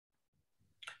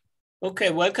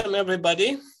Okay, welcome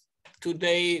everybody.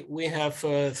 Today we have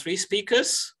three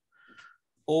speakers.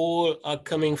 All are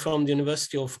coming from the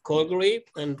University of Calgary,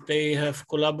 and they have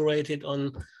collaborated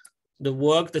on the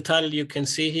work. The title you can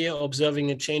see here, Observing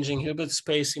a Changing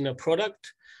Hilbert-space in a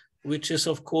Product, which is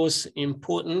of course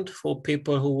important for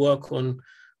people who work on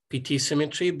PT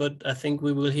symmetry, but I think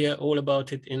we will hear all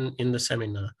about it in the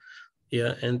seminar.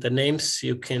 Yeah, and the names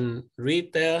you can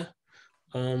read there.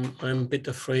 I'm a bit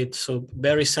afraid. So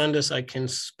Barry Sanders, I can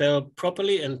spell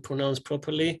properly and pronounce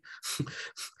properly.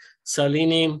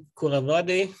 Salini,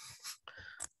 Karuvade.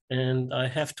 And I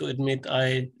have to admit,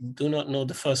 I do not know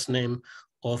the first name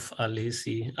of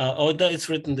Alase. It's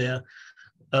written there.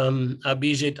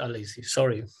 Abhijeet Alase.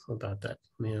 Sorry about that.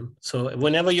 Yeah. So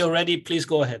whenever you're ready, please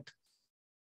go ahead.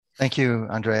 Thank you,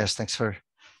 Andreas. Thanks for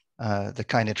the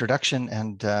kind introduction.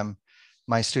 And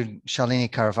my student, Salini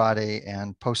Karuvade,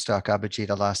 and postdoc Abhijeet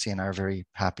Alase and I are very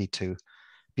happy to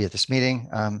be at this meeting.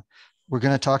 We're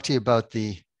going to talk to you about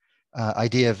the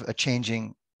idea of a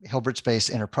changing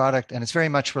Hilbert-space inner product, and it's very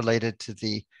much related to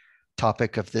the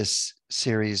topic of this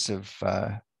series of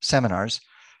seminars.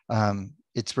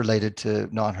 It's related to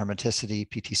non-hermeticity,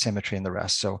 PT symmetry, and the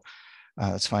rest. So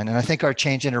that's fine. And I think our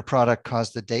change inner product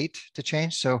caused the date to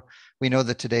change. So we know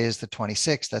that today is the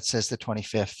 26th. That says the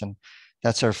 25th, and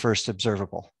that's our first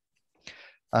observable.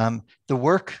 The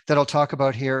work that I'll talk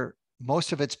about here,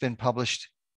 most of it's been published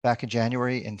back in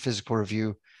January in Physical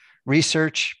Review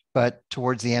Research, but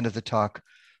towards the end of the talk,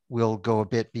 we'll go a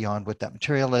bit beyond what that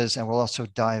material is, and we'll also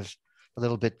dive a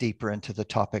little bit deeper into the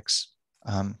topics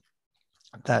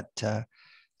that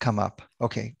come up.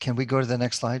 Okay, can we go to the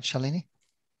next slide, Salini?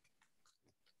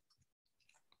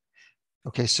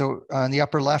 Okay, so on the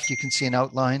upper left, you can see an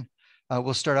outline.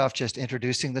 We'll start off just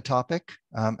introducing the topic.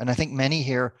 And I think many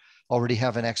here already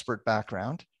have an expert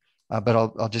background, but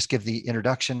I'll just give the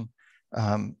introduction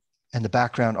and the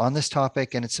background on this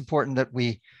topic. And it's important that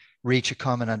we reach a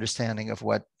common understanding of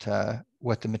what the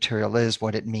material is,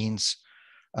 what it means,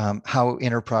 how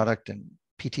inner product and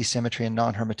PT symmetry and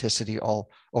non-hermeticity all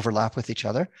overlap with each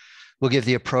other. We'll give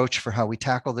the approach for how we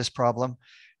tackle this problem.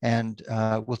 And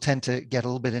we'll tend to get a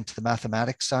little bit into the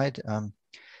mathematics side,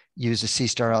 use a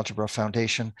C-star algebra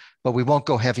foundation, but we won't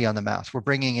go heavy on the math. We're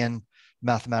bringing in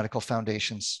mathematical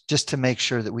foundations just to make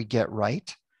sure that we get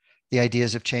right the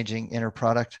ideas of changing inner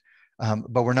product,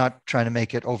 but we're not trying to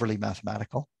make it overly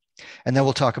mathematical. And then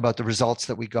we'll talk about the results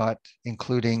that we got,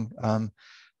 including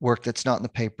work that's not in the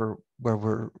paper where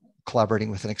we're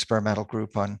collaborating with an experimental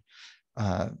group on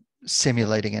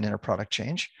simulating an inner product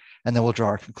change. And then we'll draw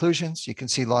our conclusions. You can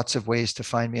see lots of ways to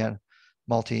find me on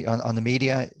the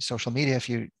media, social media, if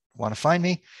you want to find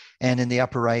me. And in the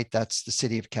upper right, that's the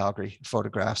city of Calgary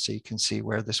photograph, so you can see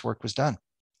where this work was done.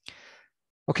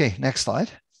 Okay, next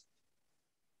slide.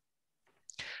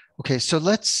 Okay, so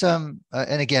let's, and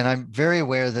again, I'm very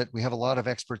aware that we have a lot of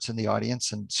experts in the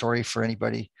audience, and sorry for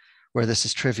anybody where this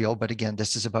is trivial, but again,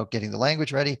 this is about getting the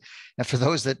language ready. And for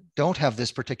those that don't have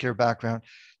this particular background,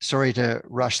 sorry to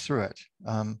rush through it.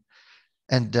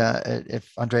 And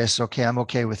if Andreas is okay, I'm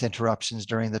okay with interruptions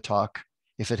during the talk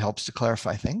if it helps to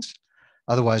clarify things.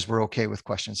 Otherwise, we're okay with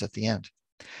questions at the end.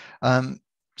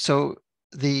 So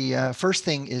the first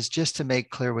thing is just to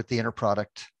make clear what the inner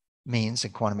product means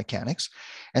in quantum mechanics.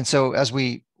 And so as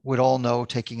we would all know,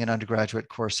 taking an undergraduate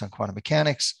course on quantum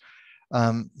mechanics,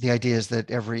 the idea is that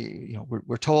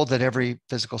we're told that every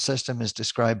physical system is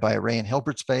described by a ray in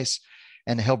Hilbert space,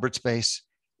 and the Hilbert space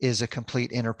is a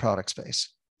complete inner product space.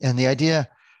 And the idea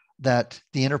that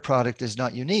the inner product is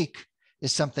not unique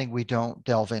is something we don't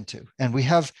delve into. And we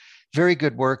have very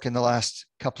good work in the last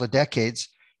couple of decades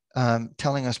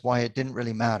telling us why it didn't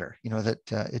really matter,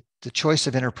 that the choice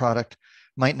of inner product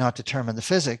might not determine the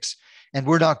physics. And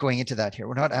we're not going into that here.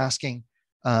 We're not asking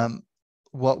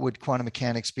what would quantum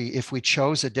mechanics be if we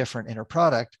chose a different inner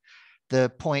product.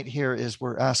 The point here is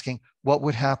we're asking what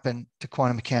would happen to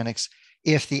quantum mechanics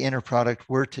if the inner product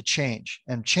were to change.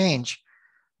 And change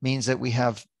means that we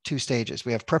have two stages.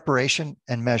 We have preparation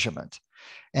and measurement.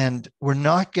 And we're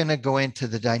not going to go into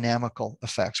the dynamical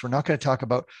effects. We're not going to talk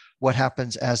about what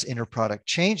happens as inner product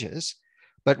changes,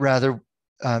 but rather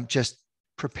just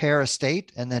prepare a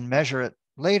state and then measure it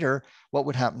later, what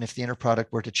would happen if the inner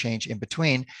product were to change in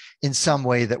between in some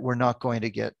way that we're not going to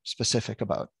get specific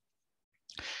about.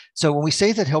 So when we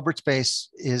say that Hilbert space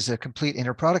is a complete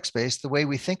inner product space, the way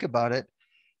we think about it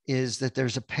is that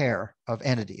there's a pair of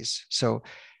entities. So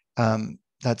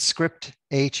that script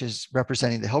H is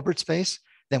representing the Hilbert space.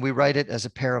 Then we write it as a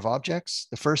pair of objects.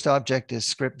 The first object is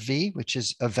script V, which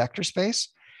is a vector space,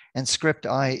 and script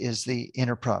I is the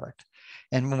inner product.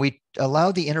 And when we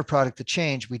allow the inner product to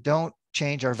change, we don't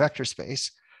change our vector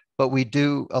space, but we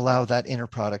do allow that inner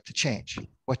product to change.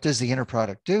 What does the inner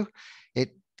product do? It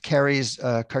carries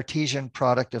a Cartesian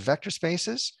product of vector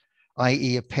spaces,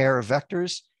 i.e. a pair of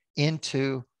vectors,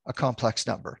 into a complex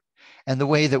number. And the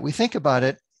way that we think about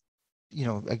it,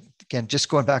 again, just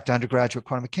going back to undergraduate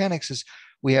quantum mechanics, is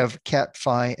we have ket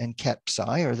phi and ket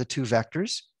psi are the two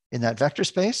vectors in that vector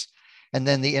space. And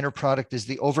then the inner product is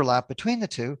the overlap between the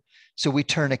two. So we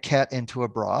turn a ket into a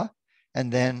bra, and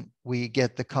then we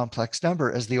get the complex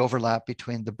number as the overlap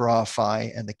between the bra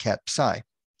phi and the ket psi.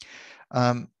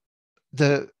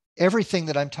 Everything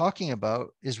that I'm talking about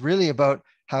is really about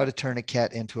how to turn a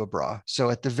ket into a bra. So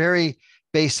at the very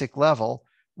basic level,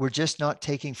 we're just not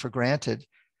taking for granted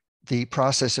the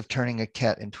process of turning a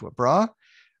ket into a bra.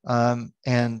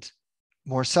 And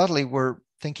more subtly, we're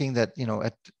thinking that,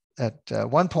 at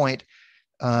one point,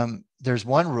 there's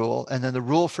one rule, and then the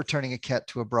rule for turning a ket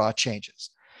to a bra changes.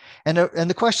 And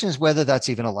the question is whether that's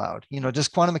even allowed. Does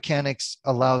quantum mechanics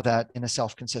allow that in a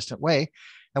self-consistent way?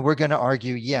 And we're going to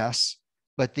argue yes,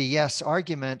 but the yes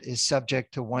argument is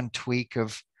subject to one tweak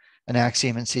of an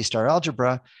axiom in C-star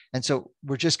algebra. And so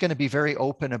we're just going to be very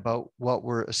open about what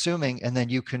we're assuming, and then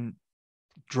you can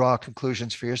draw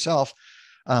conclusions for yourself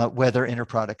whether inner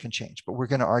product can change. But we're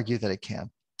going to argue that it can.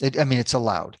 It's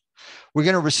allowed. We're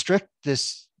going to restrict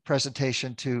this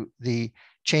presentation to the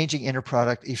changing inner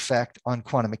product effect on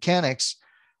quantum mechanics,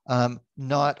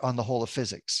 not on the whole of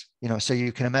physics. So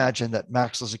you can imagine that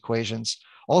Maxwell's equations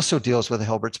also deals with a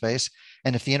Hilbert space.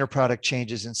 And if the inner product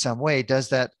changes in some way,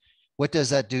 what does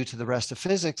that do to the rest of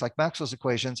physics, like Maxwell's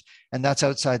equations? And that's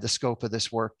outside the scope of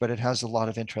this work, but it has a lot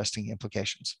of interesting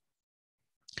implications.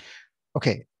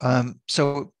 Okay,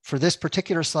 so for this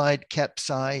particular slide, ket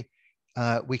psi,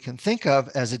 we can think of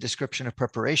as a description of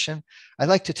preparation. I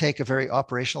like to take a very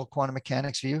operational quantum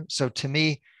mechanics view. So to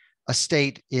me, a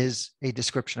state is a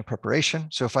description of preparation.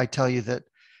 So if I tell you that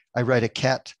I write a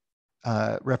ket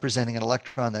representing an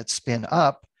electron that's spin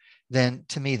up, then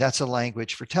to me, that's a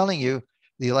language for telling you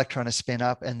the electron is spin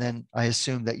up. And then I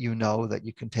assume that that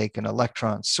you can take an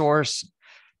electron source,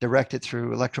 direct it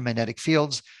through electromagnetic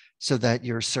fields, so that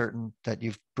you're certain that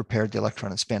you've prepared the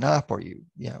electron and spin up, or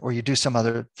you do some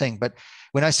other thing. But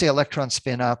when I say electron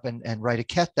spin up and write a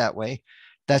ket that way,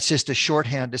 that's just a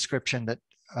shorthand description that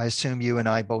I assume you and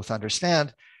I both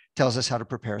understand, tells us how to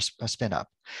prepare a spin up.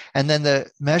 And then the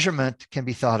measurement can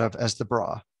be thought of as the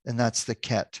bra, and that's the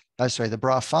the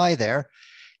bra phi there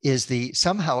is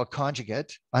somehow a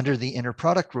conjugate under the inner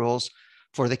product rules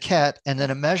for the ket, and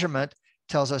then a measurement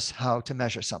tells us how to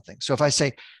measure something. So if I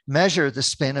say measure the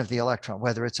spin of the electron,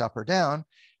 whether it's up or down,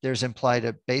 there's implied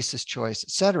a basis choice,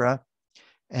 etc.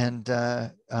 And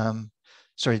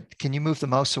sorry, can you move the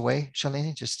mouse away,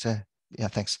 Salini? Yeah,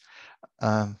 thanks.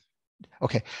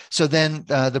 Okay, so then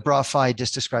the bra phi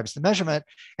just describes the measurement,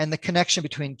 and the connection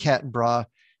between ket and bra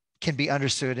can be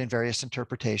understood in various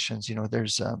interpretations.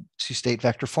 There's two-state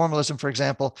vector formalism, for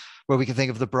example, where we can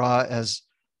think of the bra as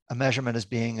a measurement as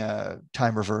being a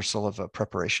time reversal of a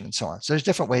preparation and so on. So there's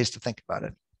different ways to think about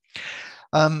it.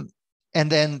 And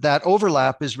then that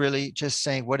overlap is really just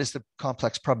saying, what is the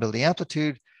complex probability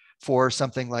amplitude for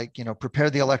something like, prepare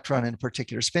the electron in a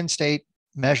particular spin state,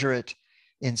 measure it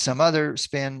in some other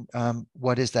spin,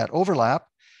 what is that overlap?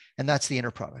 And that's the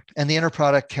inner product. And the inner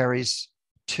product carries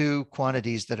two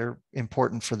quantities that are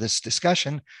important for this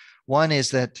discussion. One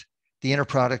is that the inner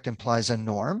product implies a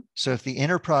norm. So if the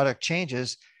inner product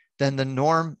changes, then the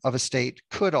norm of a state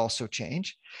could also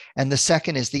change. And the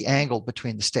second is the angle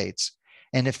between the states.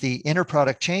 And if the inner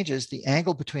product changes, the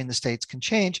angle between the states can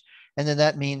change. And then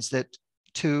that means that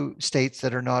two states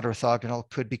that are not orthogonal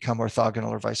could become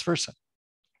orthogonal or vice versa,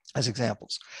 as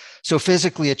examples. So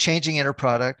physically, a changing inner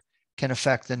product can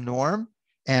affect the norm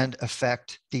and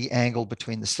affect the angle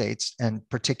between the states, and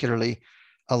particularly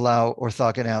allow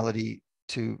orthogonality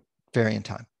to vary in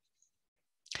time.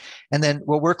 And then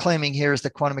what we're claiming here is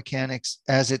that quantum mechanics,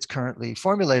 as it's currently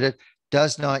formulated,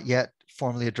 does not yet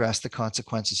formally address the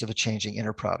consequences of a changing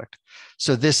inner product.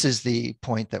 So this is the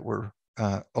point that we're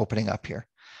opening up here.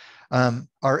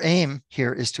 Our aim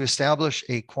here is to establish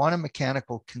a quantum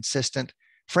mechanical consistent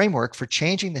framework for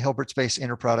changing the Hilbert-space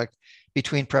inner product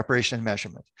between preparation and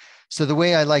measurement. So the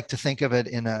way I like to think of it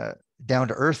in a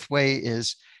down-to-earth way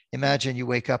is, imagine you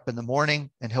wake up in the morning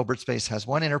and Hilbert-space has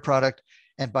one inner product,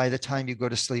 and by the time you go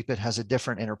to sleep, it has a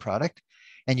different inner product.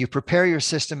 And you prepare your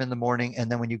system in the morning, and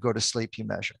then when you go to sleep, you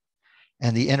measure.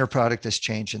 And the inner product has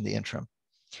changed in the interim.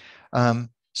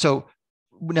 So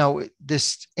now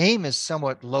this aim is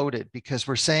somewhat loaded because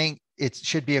we're saying it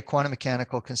should be a quantum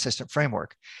mechanical consistent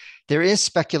framework. There is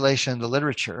speculation in the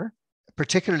literature,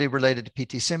 particularly related to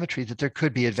PT symmetry, that there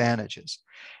could be advantages.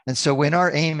 And so when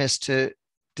our aim is to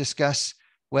discuss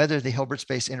whether the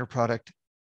Hilbert-space inner product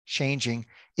changing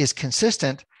is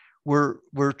consistent, we're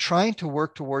trying to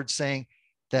work towards saying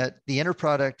that the inner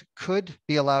product could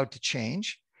be allowed to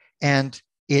change and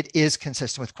it is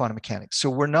consistent with quantum mechanics. So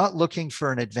we're not looking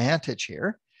for an advantage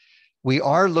here. We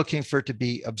are looking for it to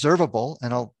be observable,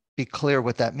 and I'll be clear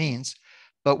what that means,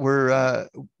 but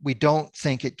we don't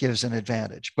think it gives an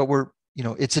advantage, but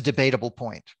it's a debatable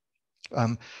point.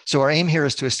 So our aim here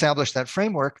is to establish that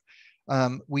framework.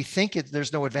 We think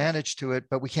there's no advantage to it,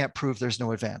 but we can't prove there's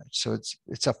no advantage. So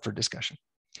it's up for discussion.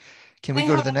 Can we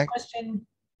go to the next question?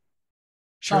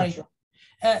 Sure. Sorry.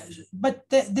 But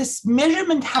this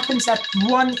measurement happens at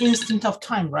one instant of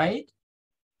time, right?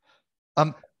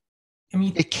 I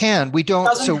mean, it can. We don't. It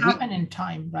doesn't happen in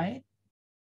time, right?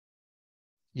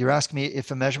 You're asking me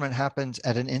if a measurement happens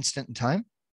at an instant in time?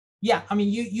 Yeah. I mean,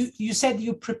 you said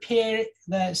you prepare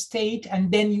the state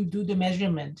and then you do the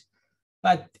measurement,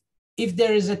 but if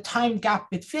there is a time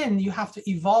gap between, you have to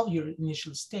evolve your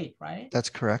initial state, right? That's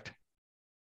correct.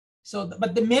 So,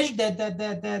 but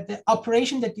the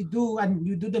operation that you do and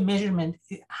you do the measurement,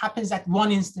 it happens at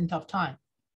one instant of time.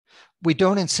 We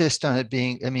don't insist on it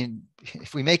being, I mean,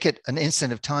 if we make it an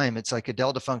instant of time, it's like a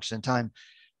delta function in time.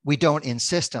 We don't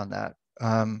insist on that.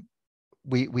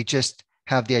 We just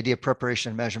have the idea of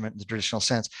preparation and measurement in the traditional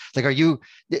sense. Like,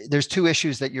 there's two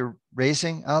issues that you're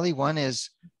raising, Ali. One is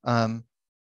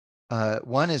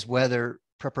whether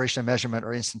preparation and measurement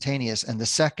are instantaneous. And the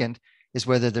second is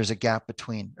whether there's a gap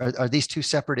between. Are these two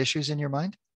separate issues in your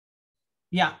mind?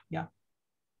 Yeah.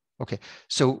 Okay.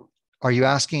 So are you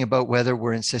asking about whether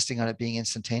we're insisting on it being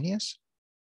instantaneous?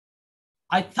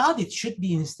 I thought it should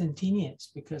be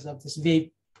instantaneous because of this wave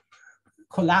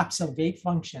collapse of wave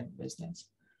function business,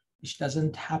 which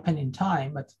doesn't happen in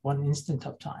time, but one instant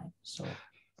of time. So,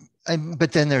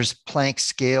 but then there's Planck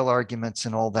scale arguments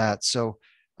and all that. So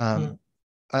I'm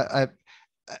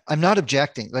not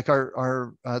objecting. Like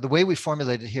the way we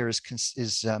formulated here is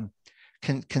consistent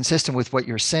with what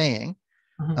you're saying,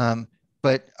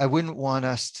 but I wouldn't want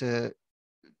us to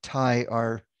tie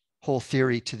our whole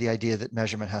theory to the idea that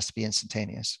measurement has to be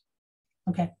instantaneous.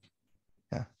 Okay.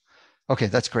 Yeah. Okay,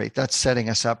 that's great. That's setting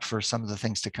us up for some of the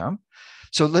things to come.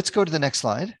 So let's go to the next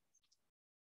slide.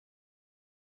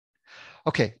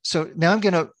 Okay, so now I'm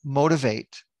going to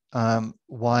motivate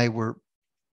why we're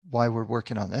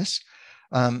working on this.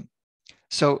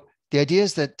 So the idea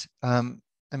is that, I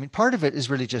mean, part of it is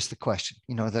really just the question,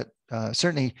 that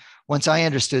certainly once I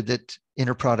understood that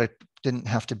inner product didn't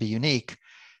have to be unique,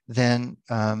 then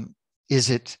would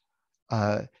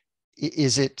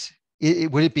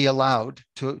it be allowed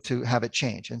to have it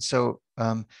change? And so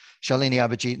Salini,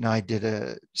 Abhijeet, and I did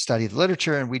a study of the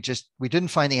literature, and we didn't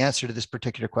find the answer to this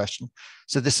particular question.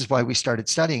 So this is why we started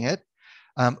studying it.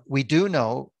 We do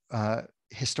know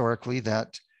historically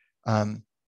that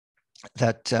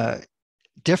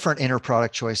different inner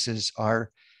product choices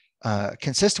are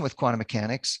consistent with quantum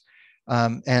mechanics.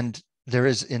 And there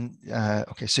is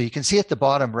okay, so you can see at the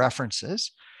bottom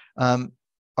references.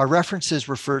 Our references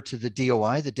refer to the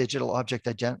DOI, the digital object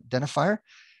identifier,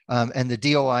 and the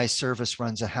DOI service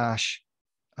runs a hash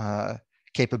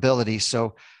capability.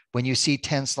 So when you see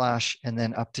 10/ and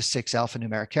then up to 6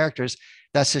 alphanumeric characters,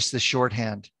 that's just the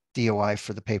shorthand DOI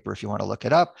for the paper. If you want to look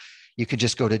it up, you can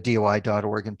just go to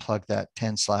doi.org and plug that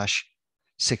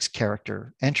 10/6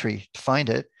 character entry to find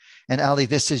it. And Ali,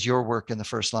 this is your work in the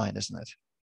first line, isn't it?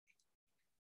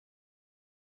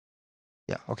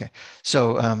 Yeah, okay.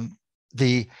 So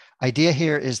the idea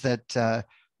here is that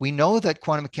we know that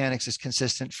quantum mechanics is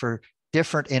consistent for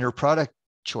different inner product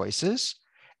choices.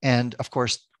 And of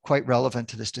course, quite relevant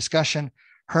to this discussion,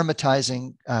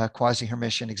 hermitizing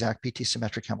quasi-Hermitian exact PT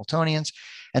symmetric Hamiltonians.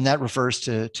 And that refers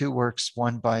to two works,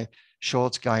 one by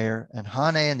Scholz, Geyer, and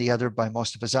Hane, and the other by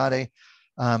Mostafazadeh.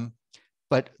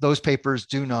 But those papers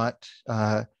do not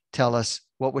tell us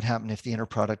what would happen if the inner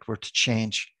product were to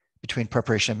change between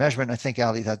preparation and measurement. I think,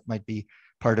 Ali, that might be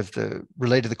part of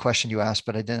related to the question you asked,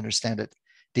 but I didn't understand it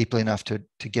deeply enough to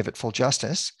give it full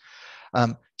justice.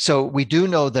 So we do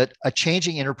know that a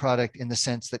changing inner product in the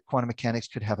sense that quantum mechanics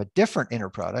could have a different inner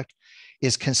product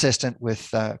is consistent with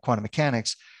quantum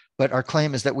mechanics, but our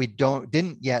claim is that we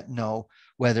didn't yet know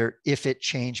whether if it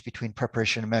changed between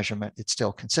preparation and measurement, it's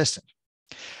still consistent.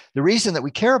 The reason that we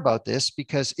care about this,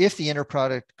 because if the inner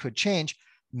product could change,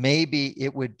 maybe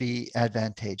it would be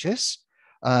advantageous.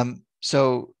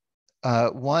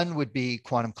 One would be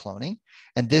quantum cloning.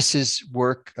 And this is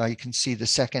work, you can see the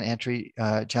second entry,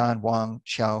 Zhang, Wang,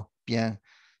 Xiao, Bian,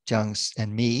 Zhang,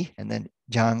 and me, and then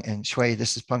Zhang and Shui.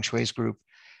 This is Peng Shui's group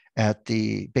at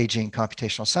the Beijing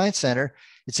Computational Science Center.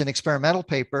 It's an experimental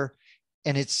paper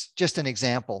and it's just an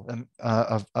example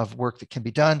of work that can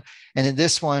be done. And in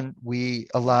this one, we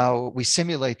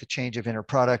simulate the change of inner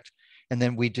product, and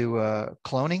then we do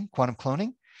quantum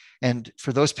cloning. And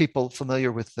for those people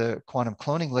familiar with the quantum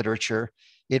cloning literature,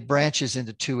 it branches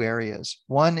into two areas.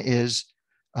 One is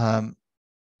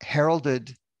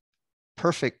heralded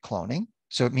perfect cloning.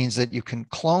 So it means that you can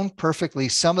clone perfectly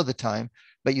some of the time,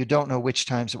 but you don't know which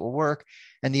times it will work.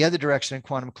 And the other direction in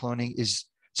quantum cloning is,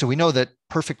 so we know that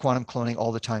perfect quantum cloning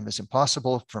all the time is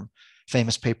impossible. From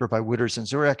famous paper by Wouters and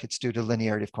Zurek, it's due to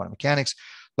linearity of quantum mechanics.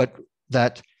 But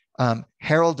that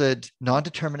heralded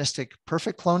non-deterministic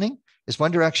perfect cloning is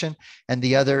one direction, and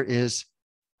the other is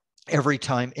every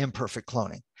time imperfect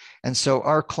cloning. And so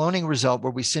our cloning result,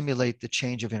 where we simulate the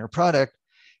change of inner product,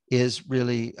 is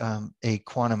really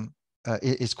quantum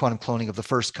cloning of the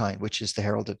first kind, which is the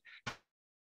heralded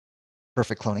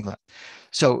perfect cloning lab.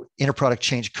 So inner product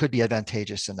change could be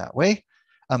advantageous in that way.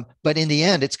 But in the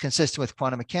end, it's consistent with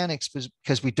quantum mechanics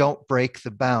because we don't break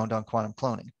the bound on quantum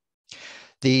cloning.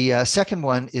 The second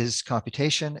one is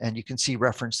computation, and you can see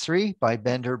reference 3 by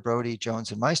Bender, Brody,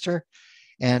 Jones, and Meister.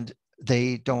 And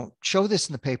they don't show this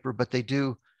in the paper, but they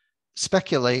do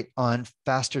speculate on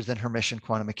faster than Hermitian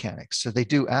quantum mechanics. So they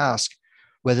do ask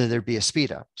whether there'd be a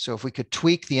speed up. So if we could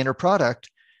tweak the inner product,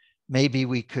 maybe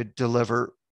we could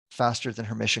deliver faster than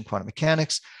Hermitian quantum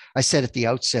mechanics. I said at the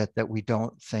outset that we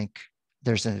don't think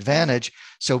there's an advantage.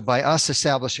 So by us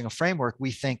establishing a framework,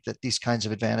 we think that these kinds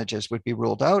of advantages would be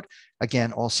ruled out.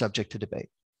 Again, all subject to debate.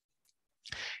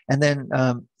 And then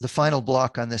the final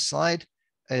block on this slide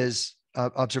is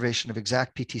observation of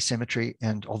exact PT symmetry.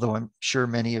 And although I'm sure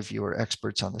many of you are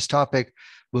experts on this topic,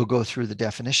 we'll go through the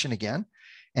definition again.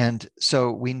 And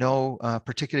so we know,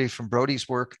 particularly from Brody's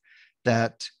work,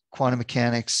 that quantum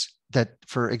mechanics, that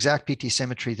for exact PT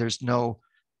symmetry, there's no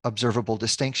observable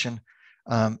distinction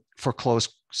for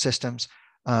closed systems.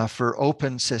 For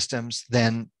open systems,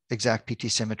 then exact PT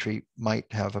symmetry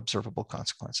might have observable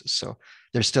consequences. So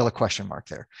there's still a question mark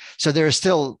there. So there are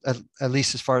still, at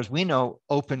least as far as we know,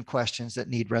 open questions that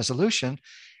need resolution.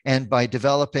 And by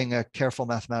developing a careful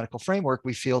mathematical framework,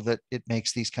 we feel that it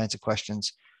makes these kinds of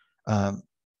questions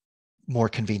more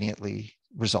conveniently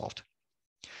resolved.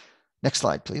 Next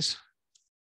slide, please.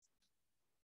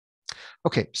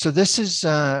 Okay, so this is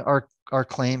our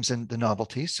claims and the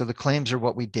novelty. So the claims are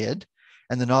what we did,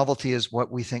 and the novelty is what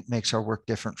we think makes our work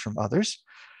different from others.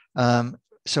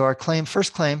 So our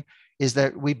first claim is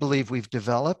that we believe we've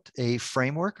developed a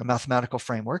framework, a mathematical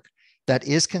framework, that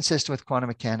is consistent with quantum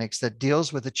mechanics, that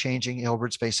deals with the changing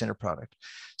Hilbert-space inner product.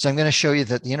 So I'm going to show you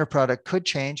that the inner product could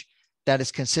change, that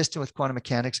is consistent with quantum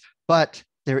mechanics, but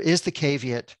there is the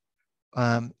caveat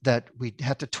that we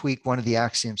had to tweak one of the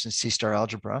axioms in C-star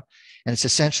algebra, and it's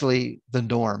essentially the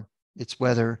norm. It's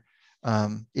whether,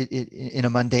 in a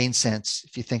mundane sense,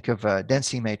 if you think of a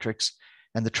density matrix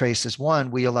and the trace is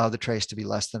 1, we allow the trace to be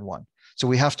less than 1. So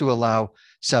we have to allow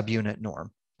subunit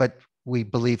norm, but we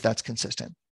believe that's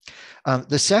consistent.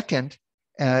 The second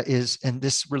is, and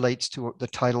this relates to the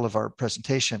title of our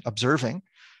presentation, observing,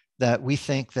 that we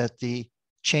think that the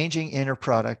changing inner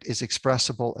product is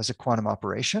expressible as a quantum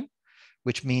operation,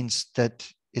 which means that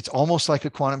it's almost like a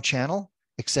quantum channel,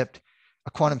 except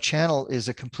a quantum channel is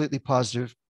a completely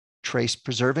positive trace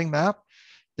preserving map.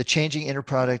 The changing inner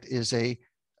product is a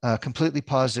completely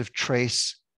positive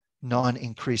trace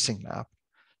non-increasing map.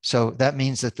 So that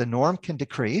means that the norm can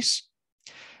decrease,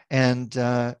 and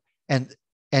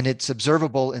it's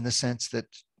observable in the sense that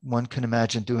one can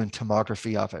imagine doing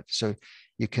tomography of it. So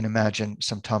you can imagine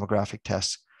some tomographic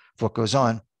tests of what goes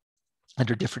on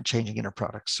under different changing inner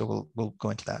products. So we'll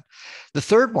go into that. The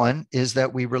third one is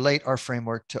that we relate our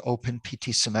framework to open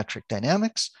PT symmetric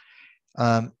dynamics.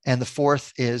 And the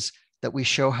fourth is that we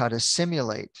show how to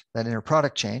simulate that inner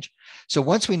product change. So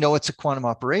once we know it's a quantum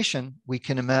operation, we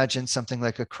can imagine something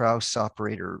like a Krauss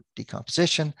operator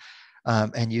decomposition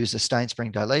and use a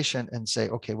Stein-spring dilation and say,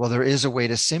 okay, well, there is a way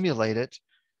to simulate it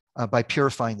by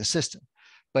purifying the system.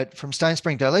 But from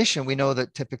Stein-spring dilation, we know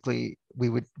that typically we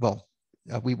would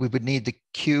need the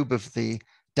cube of the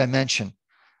dimension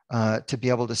to be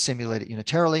able to simulate it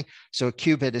unitarily. So a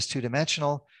qubit is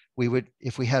 2-dimensional. We would,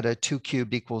 if we had a 2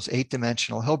 cubed equals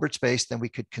 8-dimensional Hilbert space, then we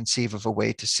could conceive of a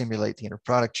way to simulate the inner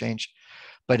product change.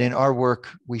 But in our work,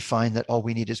 we find that all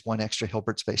we need is 1 extra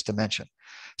Hilbert space dimension.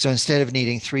 So instead of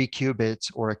needing 3 qubits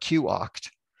or a q-oct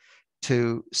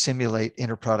to simulate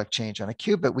inner product change on a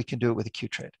qubit, we can do it with a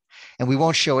qubit. And we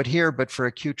won't show it here, but for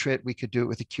a qubit, we could do it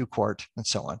with a q-quart and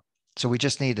so on. So we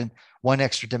just needed 1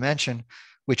 extra dimension,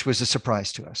 which was a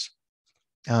surprise to us.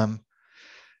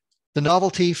 The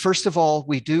novelty, first of all,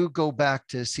 we do go back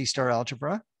to C-star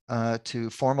algebra. to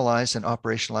formalize and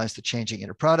operationalize the changing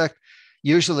inner product.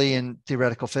 Usually in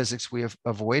theoretical physics, we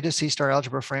avoid a C-star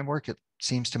algebra framework. It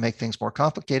seems to make things more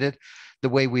complicated. The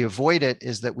way we avoid it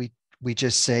is that we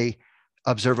just say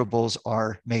observables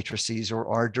are matrices or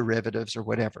are derivatives or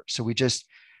whatever. So we just,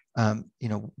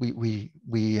 we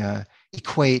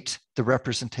equate the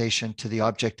representation to the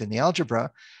object in the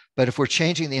algebra. But if we're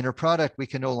changing the inner product, we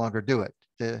can no longer do it.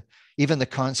 Even the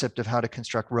concept of how to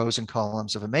construct rows and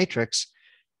columns of a matrix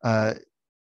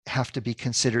have to be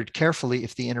considered carefully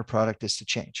if the inner product is to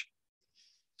change.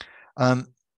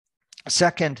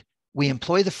 Second, we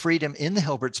employ the freedom in the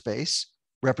Hilbert space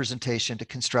representation to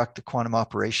construct the quantum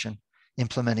operation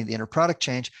implementing the inner product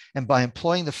change. And by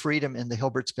employing the freedom in the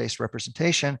Hilbert space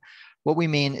representation, what we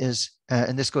mean is,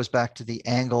 and this goes back to the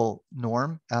angle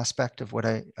norm aspect of what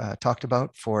I talked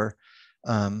about for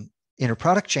inner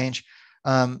product change,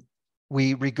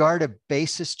 we regard a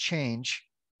basis change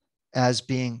as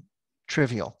being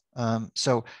trivial.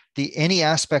 So any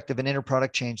aspect of an inner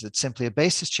product change that's simply a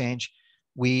basis change,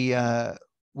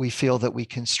 we feel that we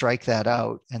can strike that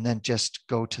out and then just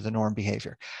go to the norm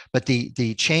behavior. But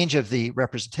the change of the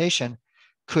representation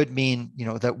could mean,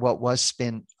 that what was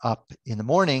spin up in the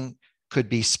morning could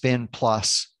be spin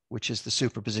plus, which is the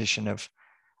superposition of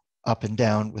up and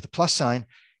down with a plus sign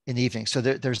in the evening. So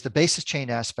there's the basis change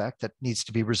aspect that needs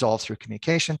to be resolved through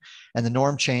communication and the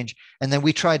norm change. And then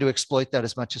we try to exploit that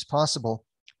as much as possible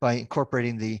by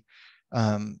incorporating the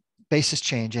basis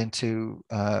change into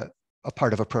a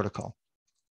part of a protocol.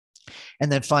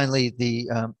 And then finally, the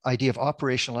idea of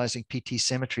operationalizing PT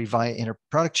symmetry via inner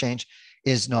product change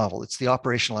is novel. It's the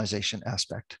operationalization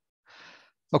aspect.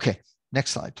 Okay,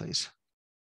 next slide, please.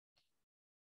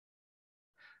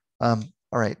 All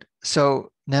right,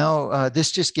 so now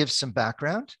this just gives some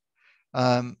background.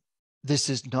 This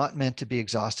is not meant to be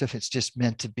exhaustive. It's just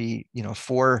meant to be,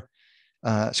 4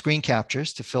 screen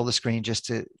captures to fill the screen just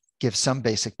to give some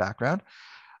basic background.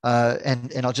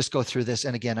 And I'll just go through this.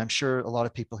 And again, I'm sure a lot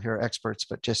of people here are experts,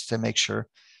 but just to make sure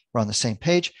we're on the same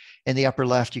page. In the upper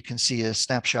left, you can see a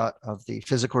snapshot of the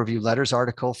Physical Review Letters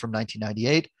article from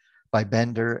 1998 by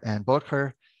Bender and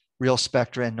Bocher, real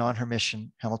spectra and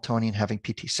non-Hermitian Hamiltonian having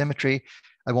PT symmetry.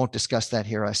 I won't discuss that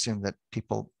here. I assume that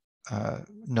people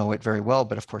know it very well,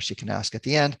 but of course you can ask at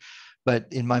the end. But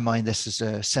in my mind, this is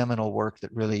a seminal work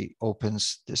that really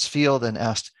opens this field and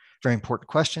asked very important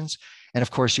questions. And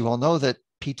of course, you all know that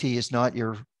PT is not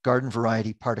your garden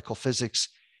variety particle physics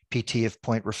PT of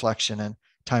point reflection and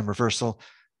time reversal,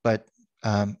 but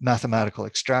mathematical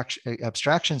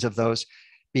abstractions of those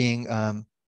being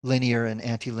linear and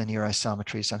antilinear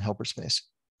isometries on Hilbert space.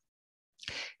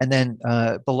 And then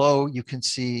below, you can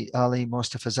see Ali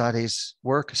Mostafazade's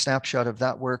work, a snapshot of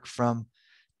that work from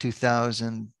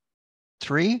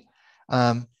 2003.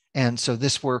 And so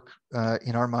this work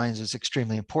in our minds is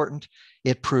extremely important.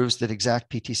 It proves that exact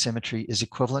PT symmetry is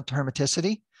equivalent to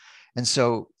hermiticity. And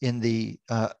so in the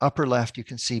upper left, you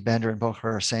can see Bender and Bocher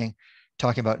are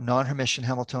talking about non-Hermitian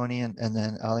Hamiltonian, and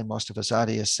then Ali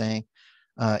Mostafazadeh is saying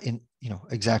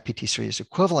exact PT3 is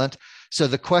equivalent. So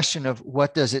the question of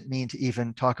what does it mean to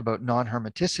even talk about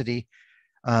non-hermiticity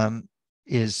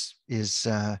is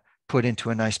put into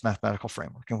a nice mathematical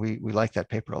framework. And we like that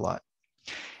paper a lot.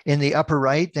 In the upper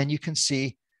right, then you can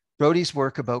see Brody's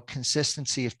work about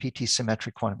consistency of PT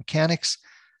symmetric quantum mechanics,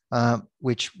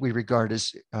 which we regard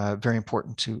as very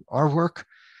important to our work.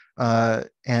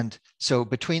 And so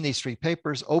between these 3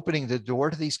 papers, opening the door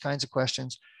to these kinds of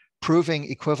questions,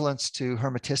 proving equivalence to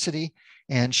hermiticity,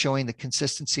 and showing the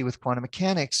consistency with quantum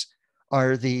mechanics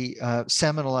are the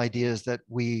seminal ideas that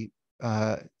we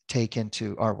take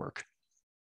into our work.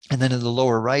 And then in the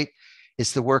lower right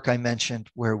is the work I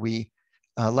mentioned where we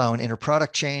allow an inner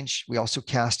product change. We also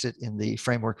cast it in the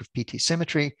framework of PT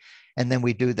symmetry. And then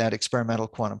we do that experimental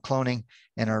quantum cloning.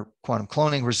 And our quantum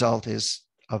cloning result is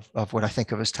of what I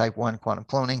think of as type 1 quantum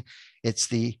cloning. It's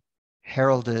the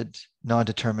heralded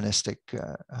non-deterministic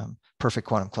perfect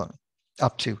quantum cloning,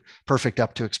 up to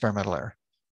experimental error.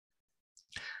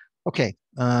 Okay,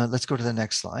 let's go to the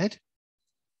next slide.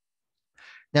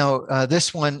 Now,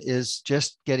 this one is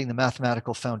just getting the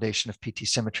mathematical foundation of PT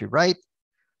symmetry right.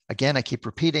 Again, I keep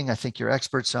repeating, I think you're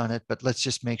experts on it, but let's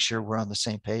just make sure we're on the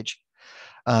same page.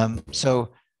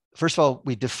 So first of all,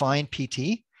 we define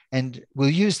PT, and we'll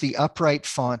use the upright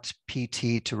font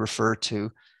PT to refer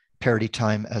to parity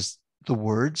time as the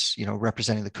words,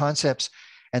 representing the concepts,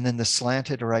 and then the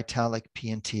slanted or italic P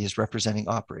and T is representing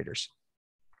operators.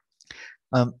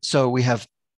 So we have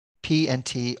P and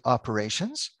T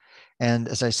operations. And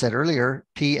as I said earlier,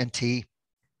 P and T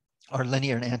are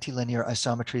linear and antilinear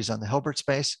isometries on the Hilbert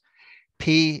space.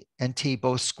 P and T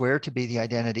both square to be the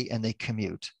identity and they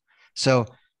commute. So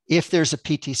if there's a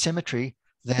PT symmetry,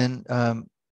 then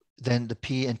the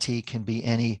P and T can be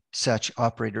any such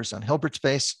operators on Hilbert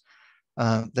space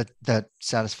that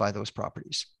satisfy those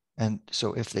properties. And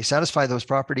so if they satisfy those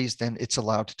properties, then it's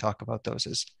allowed to talk about those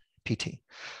as PT.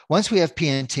 Once we have P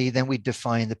and T, then we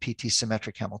define the PT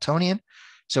symmetric Hamiltonian.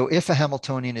 So if a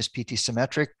Hamiltonian is PT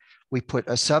symmetric, we put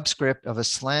a subscript of a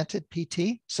slanted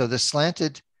PT. So the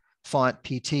slanted font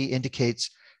PT indicates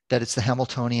that it's the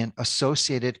Hamiltonian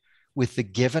associated with the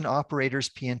given operators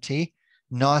P and T,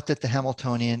 not that the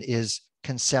Hamiltonian is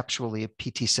conceptually a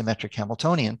PT symmetric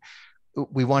Hamiltonian.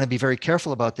 We want to be very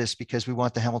careful about this because we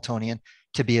want the Hamiltonian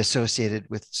to be associated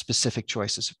with specific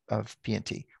choices of P and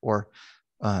T, or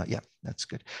yeah, that's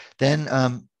good. Then,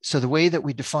 so the way that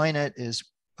we define it is,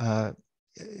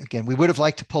 again, we would have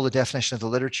liked to pull the definition of the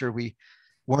literature. We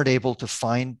weren't able to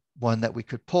find one that we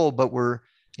could pull, but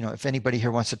if anybody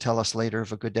here wants to tell us later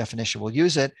of a good definition, we'll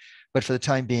use it. But for the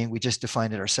time being, we just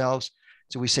define it ourselves.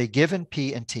 So we say given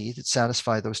P and T that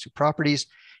satisfy those two properties,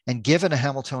 and given a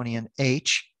Hamiltonian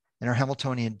H, and our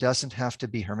Hamiltonian doesn't have to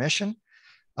be Hermitian,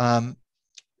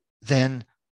 then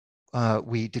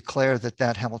we declare that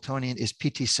that Hamiltonian is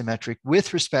PT symmetric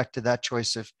with respect to that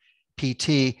choice of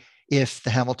PT if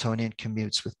the Hamiltonian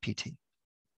commutes with PT.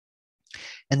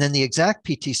 And then the exact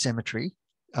PT symmetry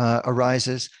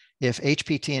arises if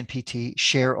HPT and PT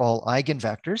share all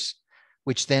eigenvectors,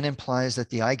 which then implies that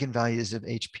the eigenvalues of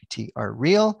HPT are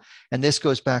real. And this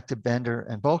goes back to Bender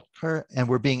and Volcker, and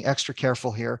we're being extra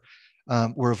careful here.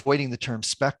 We're avoiding the term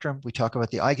spectrum. We talk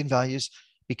about the eigenvalues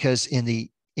because in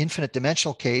the infinite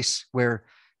dimensional case where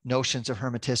notions of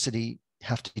hermiticity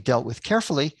have to be dealt with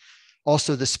carefully,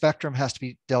 also the spectrum has to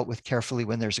be dealt with carefully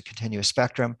when there's a continuous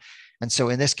spectrum. And so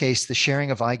in this case, the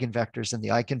sharing of eigenvectors and the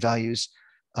eigenvalues,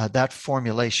 that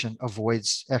formulation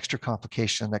avoids extra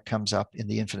complication that comes up in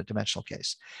the infinite dimensional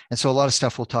case. And so a lot of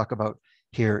stuff we'll talk about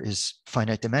here is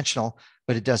finite dimensional,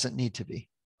 but it doesn't need to be.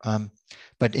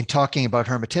 But in talking about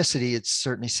hermiticity, it's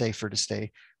certainly safer to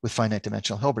stay with finite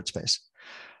dimensional Hilbert space.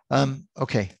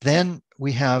 Okay, then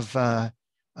we have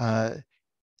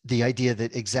the idea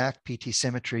that exact PT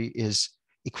symmetry is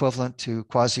equivalent to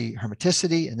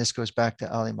quasi-hermiticity, and this goes back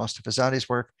to Ali Mostafazade's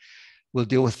work. We'll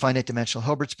deal with finite dimensional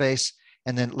Hilbert space,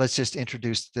 and then let's just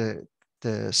introduce the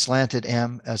slanted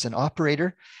M as an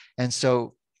operator. And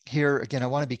so here, again, I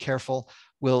want to be careful.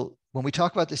 When we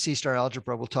talk about the C-star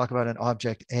algebra, we'll talk about an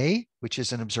object A, which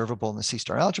is an observable in the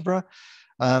C-star algebra,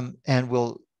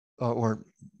 or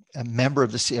a member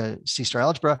of the C-star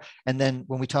algebra. And then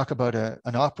when we talk about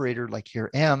an operator like here,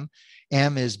 M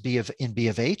is in B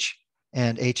of H,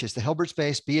 and H is the Hilbert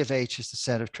space. B of H is the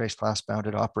set of trace class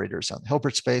bounded operators on the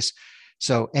Hilbert space.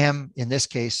 So M, in this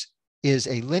case, is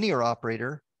a linear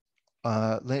operator,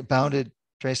 bounded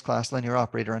trace class linear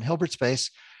operator on Hilbert space.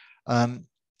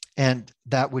 And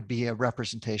that would be a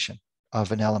representation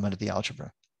of an element of the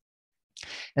algebra.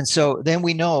 And so then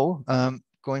we know,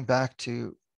 going back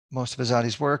to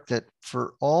Mostafazade's work, that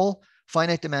for all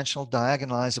finite dimensional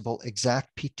diagonalizable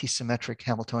exact PT symmetric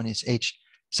Hamiltonians H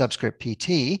subscript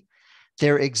PT,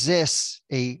 there exists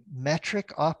a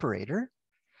metric operator.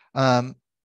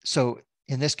 So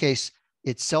in this case,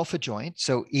 it's self-adjoint.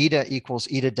 So eta equals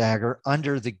eta dagger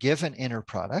under the given inner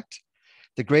product.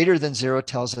 The greater than 0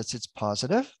 tells us it's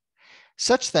positive,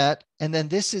 such that, and then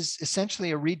this is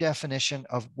essentially a redefinition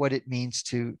of what it means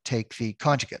to take the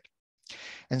conjugate.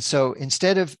 And so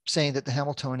instead of saying that the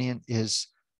Hamiltonian is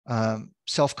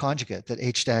self-conjugate, that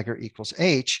H dagger equals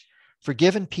H, for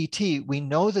given PT, we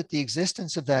know that the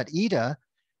existence of that eta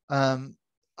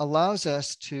allows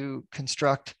us to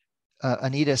construct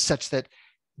an eta such that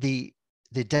the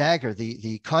dagger,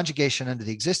 the conjugation under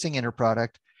the existing inner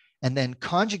product, and then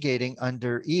conjugating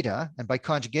under eta, and by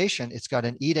conjugation, it's got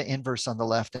an eta inverse on the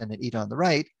left and an eta on the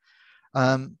right.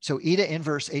 So eta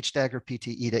inverse H dagger PT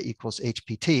eta equals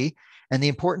HPT. And the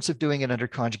importance of doing it under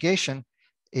conjugation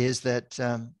is that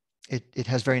it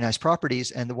has very nice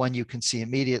properties, and the one you can see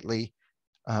immediately,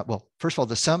 well, first of all,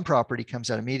 the sum property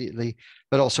comes out immediately,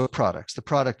 but also products. The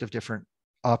product of different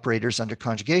operators under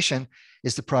conjugation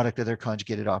is the product of their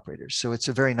conjugated operators. So it's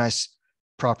a very nice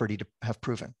property to have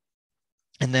proven.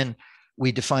 And then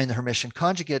we define the Hermitian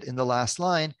conjugate in the last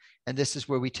line, and this is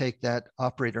where we take that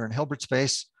operator in Hilbert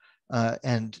space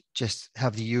and just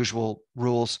have the usual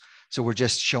rules. So we're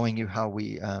just showing you how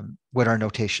what our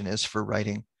notation is for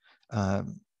writing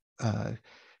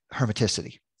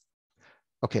hermiticity.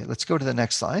 Okay, let's go to the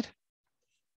next slide.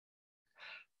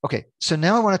 Okay, so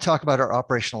now I want to talk about our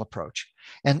operational approach.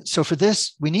 And so for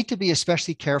this, we need to be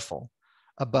especially careful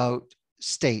about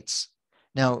states.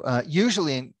 Now,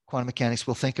 usually in quantum mechanics,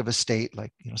 we'll think of a state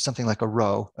like something like a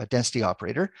rho, a density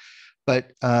operator.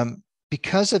 But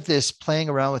because of this playing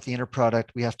around with the inner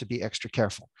product, we have to be extra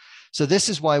careful. So this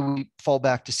is why we fall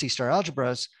back to C-star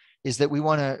algebras, is that we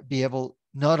want to be able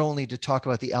not only to talk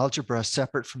about the algebra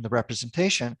separate from the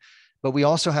representation, but we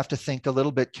also have to think a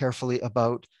little bit carefully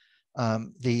about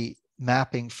the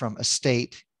mapping from a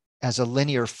state as a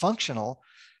linear functional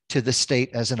to the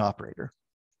state as an operator.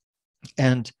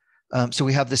 And so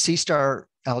we have the C-star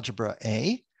algebra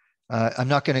A. I'm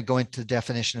not going to go into the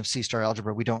definition of C-star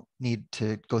algebra. We don't need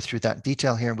to go through that in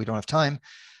detail here, and we don't have time,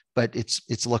 but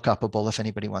it's look-upable if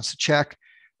anybody wants to check.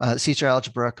 C-star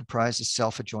algebra comprises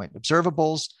self-adjoint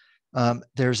observables.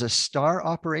 There's a star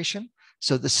operation.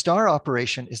 So the star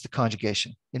operation is the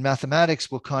conjugation. In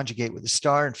mathematics, we'll conjugate with a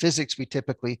star. In physics, we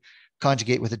typically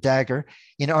conjugate with a dagger.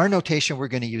 In our notation, we're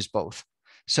going to use both.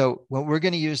 So when we're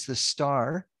going to use the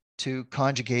star to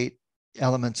conjugate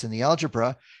elements in the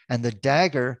algebra and the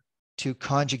dagger to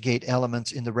conjugate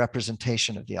elements in the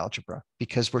representation of the algebra,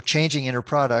 because we're changing inner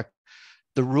product.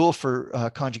 The rule for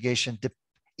conjugation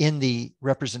in the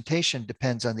representation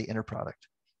depends on the inner product.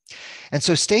 And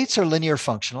so states are linear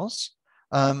functionals.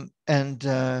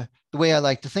 The way I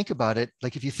like to think about it,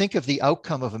 like if you think of the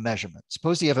outcome of a measurement,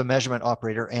 suppose you have a measurement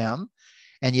operator M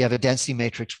and you have a density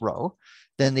matrix rho,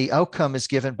 then the outcome is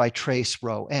given by trace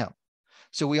rho M.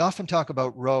 So we often talk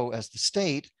about rho as the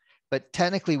state, but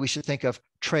technically we should think of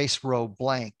trace rho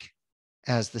blank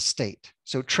as the state.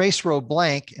 So trace rho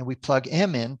blank, and we plug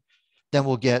M in, then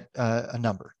we'll get a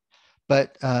number.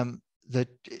 But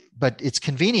it's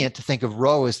convenient to think of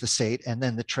rho as the state, and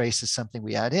then the trace is something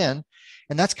we add in.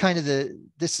 And that's kind of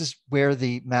this is where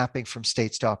the mapping from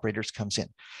states to operators comes in.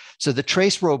 So the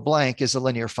trace rho blank is a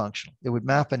linear function. It would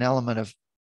map an element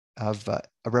of a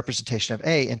representation of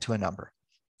A into a number.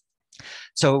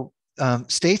 So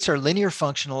states are linear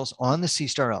functionals on the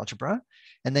C-star algebra.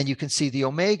 And then you can see the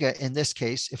omega in this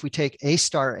case, if we take A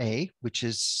star A, which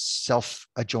is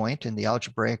self-adjoint in the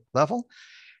algebraic level,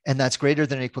 and that's greater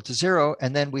than or equal to 0.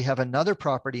 And then we have another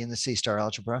property in the C-star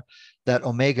algebra that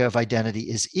omega of identity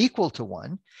is equal to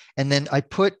 1. And then I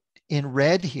put in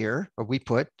red here, or we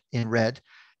put in red,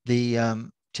 the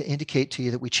to indicate to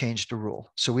you that we changed the rule.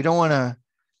 So we don't want to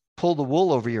pull the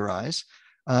wool over your eyes.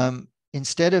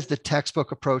 Instead of the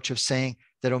textbook approach of saying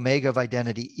that omega of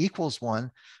identity equals 1,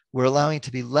 we're allowing it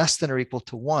to be less than or equal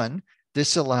to 1.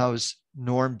 This allows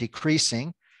norm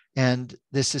decreasing. And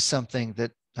this is something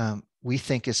that we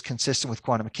think is consistent with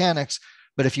quantum mechanics.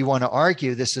 But if you want to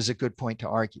argue, this is a good point to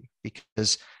argue,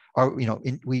 because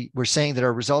we're saying that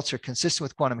our results are consistent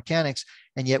with quantum mechanics,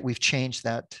 and yet we've changed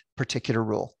that particular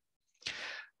rule.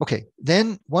 Okay,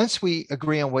 then once we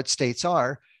agree on what states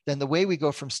are, then the way we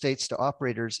go from states to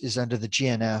operators is under the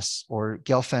GNS, or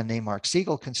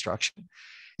Gelfand-Neymark-Siegel construction.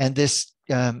 And this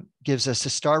gives us a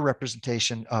star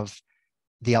representation of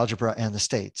the algebra and the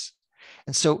states.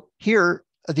 And so here,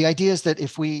 the idea is that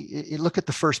if we look at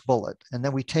the first bullet, and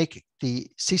then we take the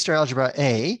C-star algebra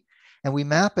A, and we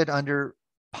map it under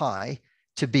pi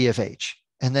to B of H.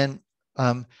 And then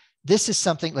this is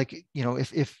something like,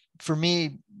 if for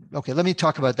me, okay, let me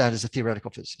talk about that as a theoretical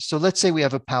physicist. So let's say we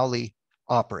have a Pauli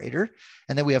operator,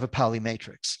 and then we have a Pauli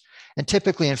matrix. And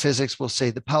typically in physics, we'll say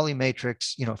the Pauli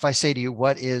matrix, if I say to you,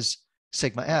 what is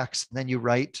sigma x, then you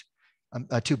write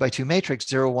a 2x2 matrix,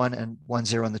 0, 1, and 1,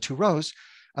 0 in the two rows.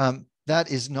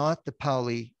 That is not the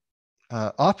Pauli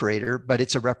operator, but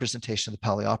it's a representation of the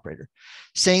Pauli operator.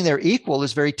 Saying they're equal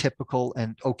is very typical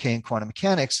and okay in quantum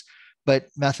mechanics, but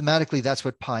mathematically, that's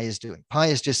what pi is doing. Pi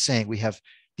is just saying we have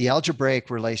the algebraic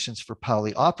relations for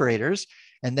Pauli operators,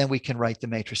 and then we can write the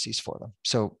matrices for them.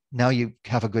 So now you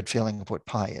have a good feeling of what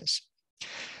pi is.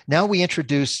 Now we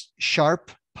introduce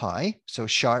sharp pi. So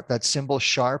sharp, that symbol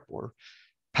sharp or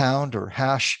pound or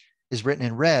hash is written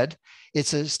in red.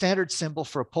 It's a standard symbol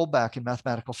for a pullback in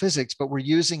mathematical physics, but we're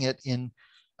using it in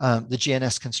the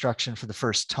GNS construction for the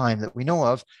first time that we know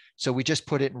of. So we just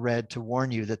put it in red to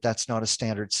warn you that that's not a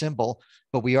standard symbol,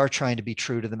 but we are trying to be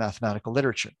true to the mathematical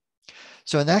literature.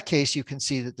 So in that case, you can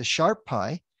see that the sharp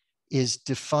pi is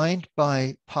defined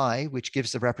by pi, which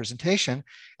gives the representation,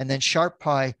 and then sharp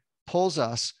pi pulls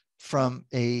us from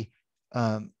a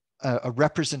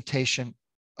representation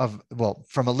of,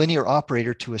 from a linear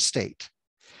operator to a state.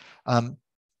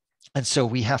 And so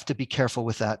we have to be careful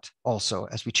with that also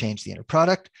as we change the inner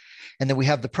product. And then we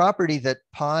have the property that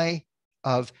pi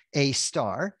of A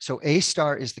star. So A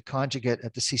star is the conjugate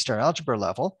at the C-star algebra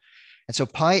level. And so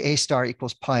pi A star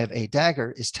equals pi of A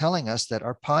dagger is telling us that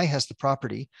our pi has the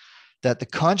property that the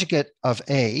conjugate of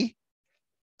A,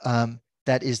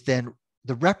 that is then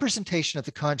the representation of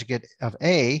the conjugate of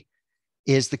A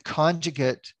is the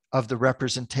conjugate of the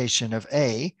representation of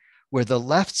A, where the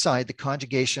left side, the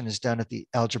conjugation is done at the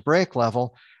algebraic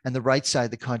level, and the right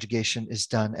side, the conjugation is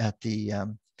done at the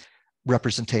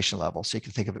representation level. So you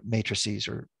can think of it matrices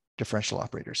or differential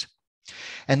operators.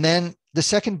 And then the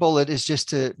second bullet is just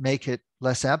to make it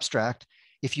less abstract.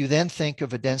 If you then think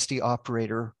of a density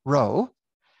operator rho,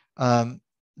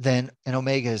 then an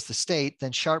omega is the state,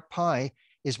 then sharp pi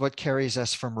is what carries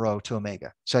us from rho to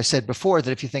omega. So I said before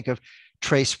that if you think of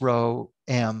trace rho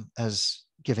m as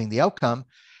giving the outcome,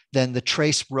 then the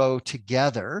trace rho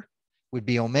together would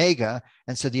be omega.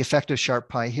 And so the effect of sharp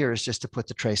pi here is just to put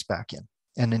the trace back in.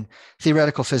 And in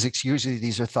theoretical physics, usually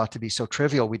these are thought to be so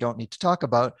trivial we don't need to talk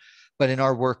about. But in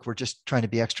our work, we're just trying to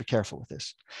be extra careful with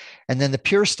this. And then the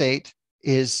pure state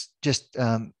is just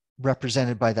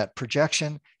represented by that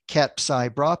projection, ket psi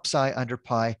bra psi under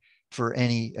pi for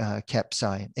any ket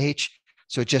psi in H.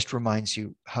 So it just reminds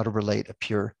you how to relate a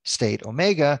pure state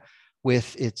omega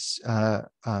with its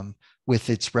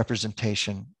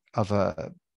representation of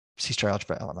a C-star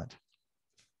algebra element.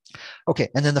 Okay,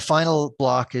 and then the final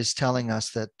block is telling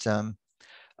us that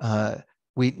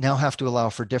we now have to allow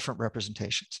for different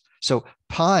representations. So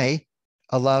pi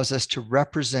allows us to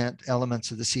represent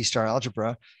elements of the C-star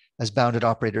algebra as bounded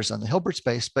operators on the Hilbert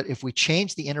space. But if we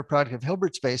change the inner product of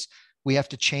Hilbert space, we have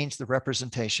to change the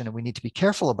representation, and we need to be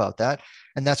careful about that.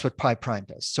 And that's what pi prime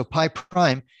does. So pi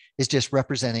prime is just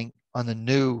representing on the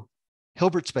new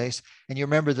Hilbert space. And you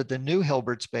remember that the new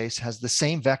Hilbert space has the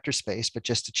same vector space, but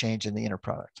just a change in the inner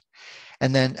product.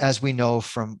 And then, as we know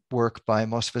from work by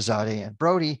Mosfezadeh and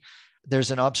Brody,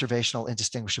 there's an observational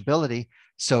indistinguishability.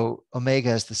 So omega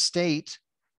is the state.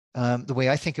 The way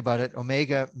I think about it,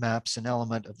 omega maps an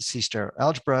element of the C-star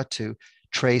algebra to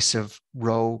trace of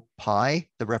rho pi,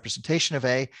 the representation of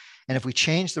A. And if we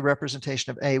change the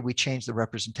representation of A, we change the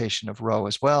representation of rho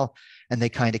as well, and they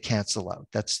kind of cancel out.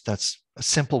 That's a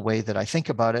simple way that I think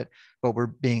about it, but we're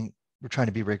trying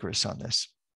to be rigorous on this.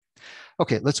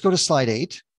 Okay, let's go to slide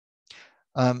 8.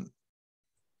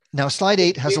 Now, slide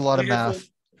 8 has a lot of math.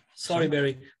 Sorry,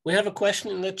 Barry. We have a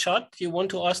question in the chat. Do you want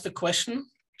to ask the question?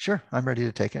 Sure, I'm ready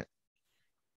to take it.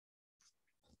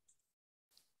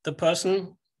 The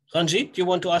person, Ranjit, do you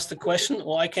want to ask the question,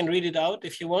 or I can read it out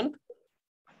if you want?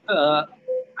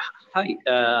 Hi.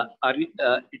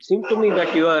 It seems to me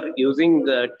that you are using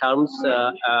the terms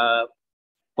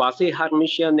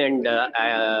quasi-Hermitian and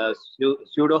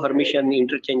pseudo-Hermitian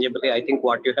interchangeably. I think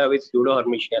what you have is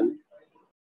pseudo-Hermitian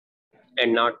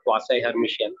and not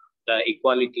quasi-Hermitian. The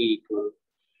equality to,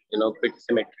 bit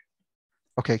symmetry.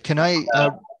 Okay, can I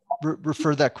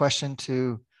refer that question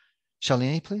to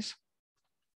Salini, please?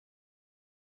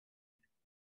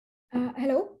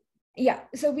 Hello. Yeah,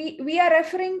 so we are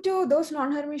referring to those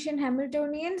non-Hermitian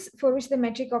Hamiltonians for which the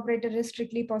metric operator is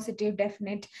strictly positive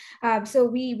definite. So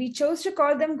we chose to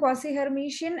call them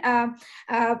quasi-Hermitian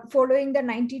following the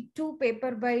 92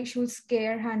 paper by Schultz,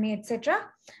 Geyer, Hane, etc.,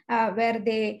 where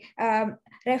they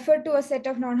refer to a set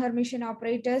of non-Hermitian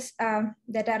operators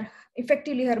that are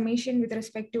effectively Hermitian with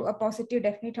respect to a positive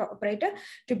definite operator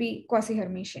to be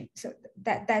quasi-Hermitian. So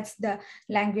that's the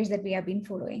language that we have been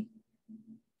following.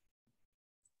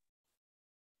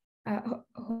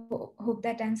 Hope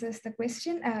that answers the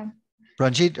question.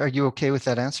 Ranjit, are you okay with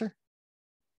that answer?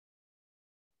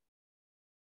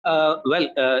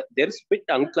 There's a bit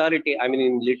unclarity. I mean,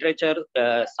 in literature,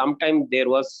 sometimes there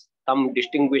was some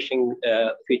distinguishing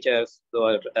features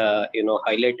were,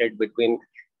 highlighted between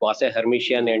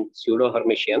quasi-Hermitian and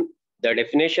pseudo-Hermitian. The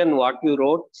definition what you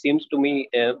wrote seems to me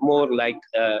more like,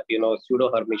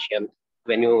 pseudo-Hermitian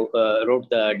when you wrote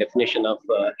the definition of,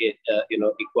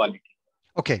 equality.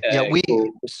 Okay. Yeah.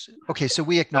 So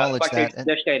we acknowledge but that. It's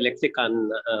just a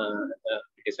lexicon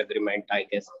disagreement, I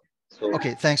guess. So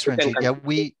okay. Thanks, Ranjit. Yeah,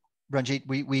 Ranjit,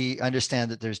 we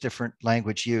understand that there's different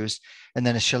language used, and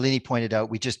then as Salini pointed out,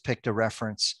 we just picked a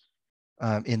reference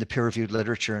in the peer-reviewed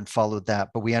literature and followed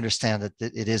that. But we understand that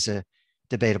it is a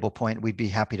debatable point. We'd be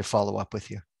happy to follow up with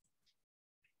you.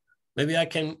 Maybe I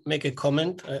can make a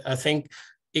comment. I think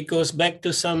it goes back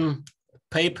to some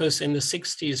papers in the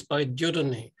 60s by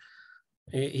Dieudonné.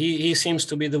 He seems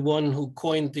to be the one who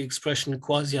coined the expression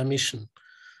quasi-Hermitian.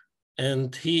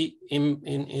 And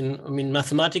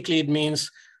mathematically, it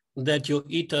means that your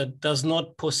eta does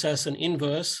not possess an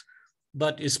inverse,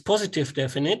 but is positive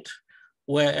definite,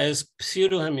 whereas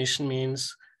pseudo-Hermitian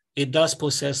means it does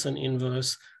possess an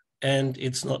inverse and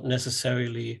it's not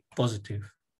necessarily positive.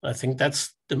 I think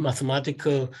that's the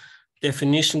mathematical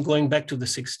definition going back to the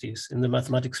 60s in the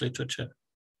mathematics literature.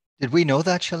 Did we know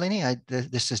that, Salini?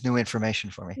 This is new information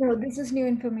for me. No, this is new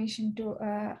information to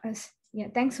us. Yeah,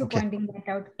 thanks for pointing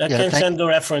that out. I can send the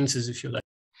references if you like.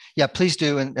 Yeah, please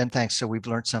do. And thanks. So we've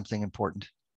learned something important.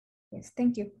 Yes,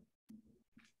 thank you.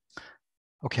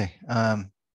 Okay.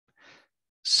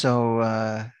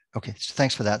 Okay, so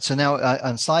thanks for that. So now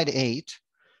on slide 8,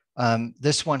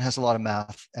 this one has a lot of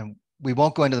math, and we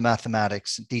won't go into the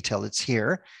mathematics in detail. It's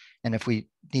here. And if we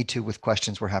need to with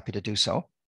questions, we're happy to do so.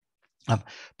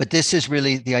 But this is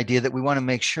really the idea that we want to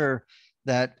make sure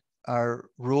that our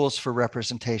rules for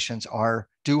representations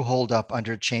do hold up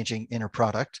under changing inner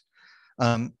product.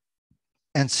 And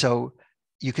so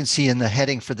you can see in the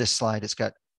heading for this slide, it's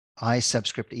got I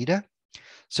subscript eta.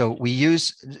 So we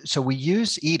use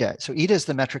eta. So eta is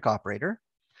the metric operator.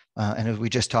 And as we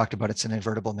just talked about, it's an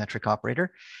invertible metric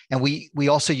operator. And we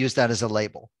also use that as a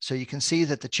label. So you can see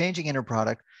that the changing inner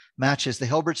product matches the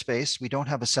Hilbert space. We don't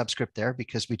have a subscript there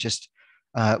because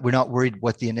we're not worried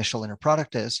what the initial inner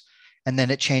product is. And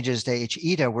then it changes to H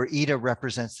eta, where eta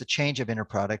represents the change of inner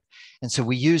product. And so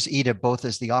we use eta both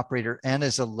as the operator and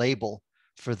as a label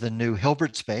for the new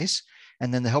Hilbert space.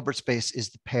 And then the Hilbert space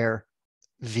is the pair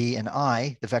V and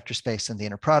I, the vector space and the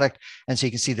inner product. And so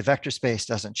you can see the vector space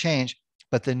doesn't change,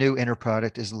 but the new inner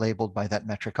product is labeled by that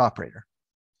metric operator.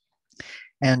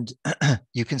 And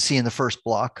you can see in the first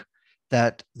block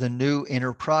that the new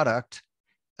inner product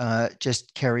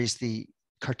just carries the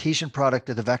Cartesian product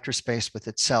of the vector space with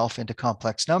itself into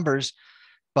complex numbers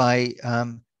by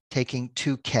taking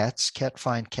two kets, ket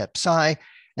phi and ket psi,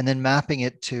 and then mapping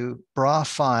it to bra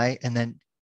phi and then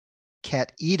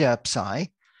ket eta psi.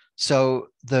 So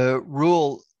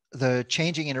the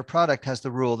changing inner product has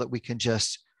the rule that we can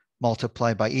just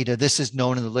multiply by eta. This is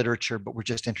known in the literature, but we're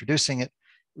just introducing it.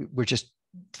 We're just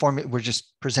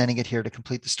presenting it here to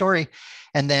complete the story.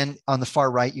 And then on the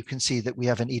far right, you can see that we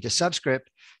have an eta subscript.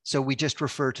 So we just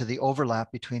refer to the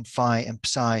overlap between phi and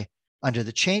psi under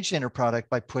the changed inner product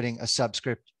by putting a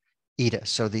subscript eta.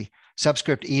 So the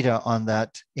subscript eta on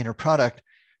that inner product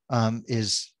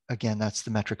is, again, that's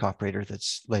the metric operator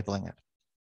that's labeling it.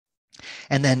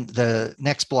 And then the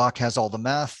next block has all the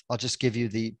math. I'll just give you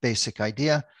the basic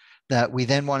idea that we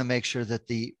then want to make sure that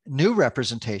the new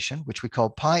representation, which we call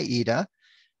pi eta,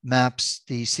 maps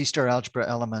the C-star algebra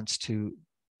elements to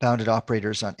bounded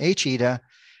operators on H eta.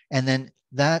 And then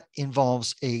that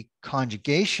involves a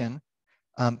conjugation,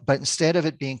 but instead of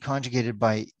it being conjugated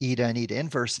by eta and eta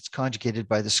inverse, it's conjugated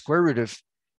by the square root of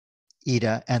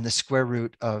eta and the square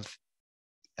root of,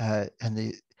 and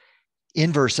the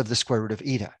inverse of the square root of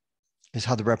eta is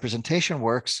how the representation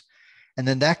works. And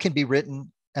then that can be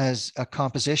written as a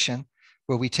composition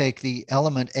where we take the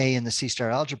element A in the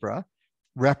C-star algebra,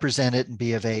 represent it in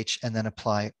B of H, and then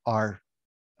apply R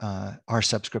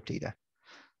subscript eta.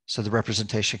 So the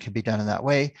representation can be done in that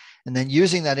way. And then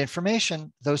using that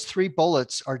information, those three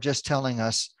bullets are just telling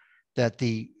us that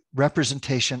the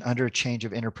representation under a change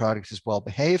of inner product is well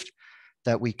behaved,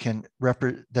 that we can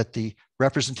that the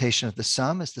representation of the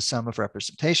sum is the sum of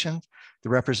representations, the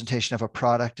representation of a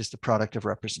product is the product of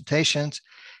representations,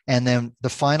 and then the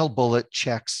final bullet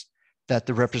checks that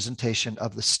the representation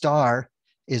of the star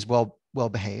is well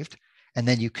behaved. And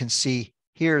then you can see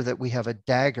here that we have a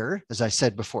dagger, as I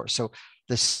said before. So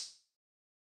the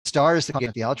star is the conjugation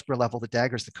at the algebra level, the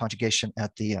dagger is the conjugation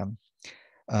at the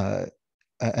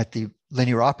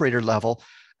linear operator level,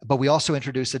 but we also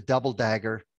introduce a double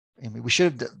dagger. I mean, we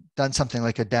should have done something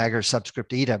like a dagger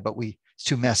subscript eta, but it's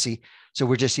too messy. So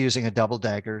we're just using a double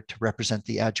dagger to represent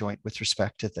the adjoint with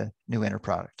respect to the new inner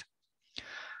product.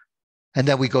 And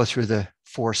then we go through the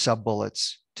 4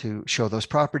 sub-bullets to show those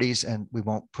properties, and we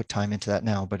won't put time into that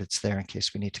now, but it's there in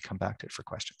case we need to come back to it for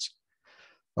questions.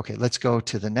 Okay, let's go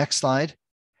to the next slide.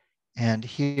 And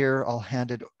here I'll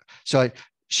hand it. So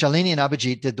Shalini and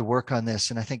Abhijeet did the work on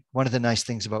this. And I think one of the nice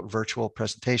things about virtual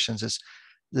presentations is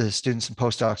the students and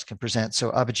postdocs can present.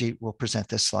 So Abhijeet will present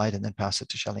this slide and then pass it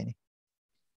to Shalini.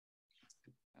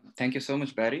 Thank you so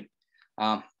much, Barry.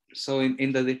 So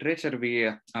in the literature,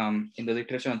 on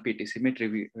PT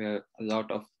symmetry, a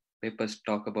lot of papers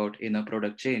talk about inner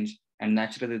product change. And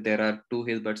naturally, there are 2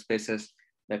 Hilbert spaces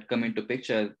that come into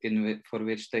picture for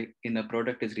which the inner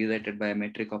product is related by a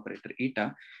metric operator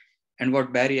eta. And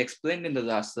what Barry explained in the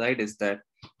last slide is that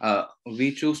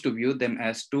we choose to view them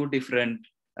as 2 different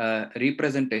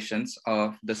representations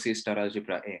of the C-star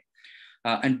algebra A.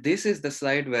 And this is the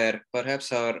slide where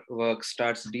perhaps our work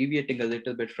starts deviating a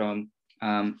little bit from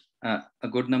a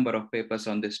good number of papers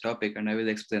on this topic, and I will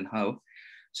explain how.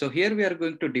 So here we are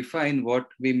going to define what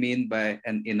we mean by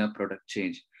an inner product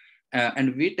change.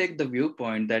 And we take the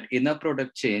viewpoint that inner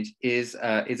product change is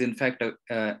in fact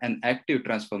an active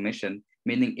transformation,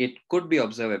 meaning it could be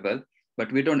observable,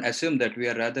 but we don't assume that, we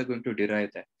are rather going to derive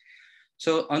that.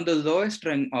 So on the lowest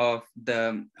rung of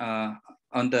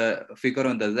on the figure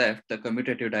on the left, the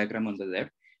commutative diagram on the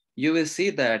left, you will see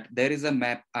that there is a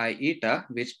map I eta,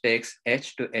 which takes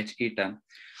H to H eta.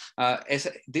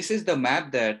 This is the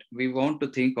map that we want to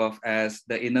think of as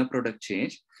the inner product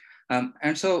change.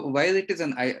 And so while it is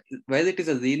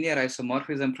a linear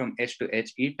isomorphism from H to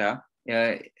H eta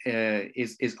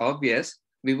is obvious,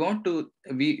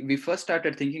 we first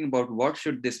started thinking about what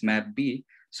should this map be,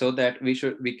 so that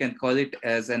we can call it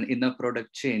as an inner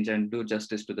product change and do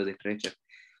justice to the literature.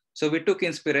 So we took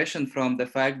inspiration from the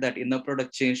fact that inner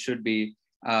product change should be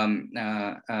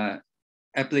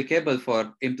applicable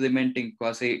for implementing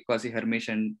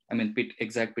quasi-Hermitian,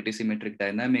 exact PT-symmetric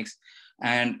dynamics,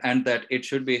 and that it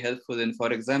should be helpful in,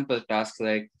 for example, tasks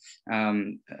like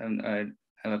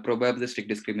probabilistic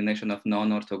discrimination of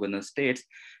non-orthogonal states.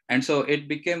 And so it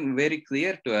became very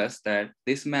clear to us that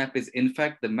this map is in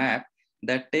fact the map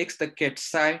that takes the ket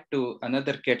psi to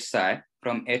another ket psi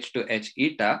from H to H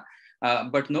eta,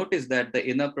 but notice that the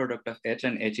inner product of H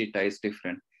and H eta is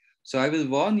different. So I will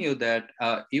warn you that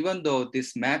even though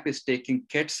this map is taking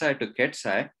ket psi to ket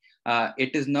psi,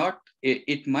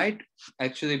 it might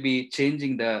actually be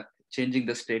changing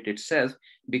the state itself,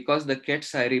 because the ket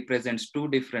psi represents two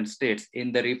different states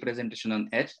in the representation on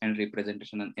H and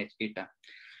representation on H eta.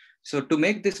 So to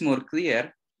make this more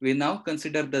clear, we now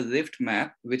consider the lift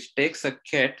map, which takes a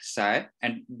ket psi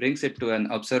and brings it to an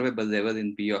observable level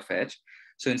in B of H.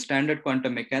 So in standard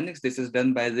quantum mechanics, this is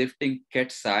done by lifting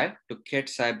ket psi to ket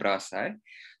psi bra psi.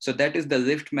 So that is the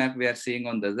lift map we are seeing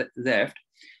on the left.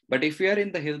 But if we are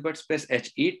in the Hilbert space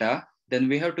H eta, then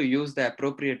we have to use the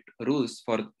appropriate rules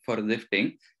for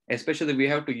lifting. Especially we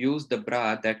have to use the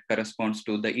bra that corresponds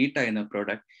to the eta inner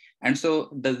product. And so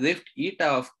the lift eta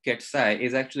of ket psi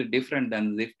is actually different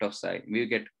than lift of psi. We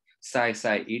get psi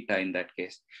psi eta in that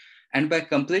case. And by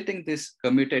completing this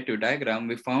commutative diagram,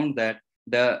 we found that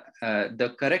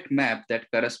the correct map that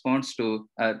corresponds to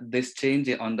this change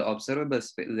on the observable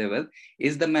level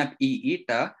is the map E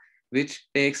eta, which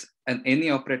takes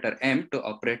any operator M to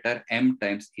operator M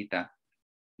times eta.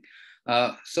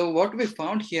 So what we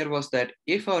found here was that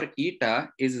if our eta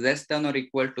is less than or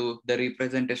equal to the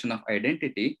representation of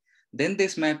identity, then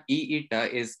this map E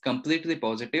eta is completely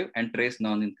positive and trace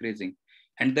non-increasing.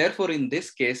 And therefore, in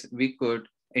this case, we could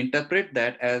interpret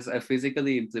that as a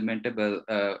physically implementable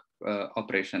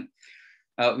operation.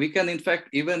 We can in fact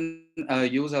even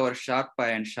use our sharp pi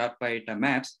and sharp pi eta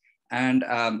maps, and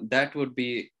that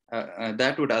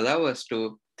would allow us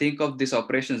to think of these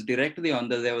operations directly on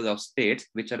the level of states,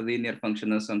 which are linear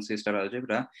functionals on C-star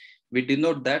algebra. We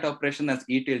denote that operation as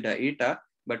E tilde eta,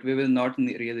 but we will not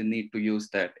really need to use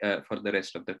that for the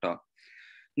rest of the talk.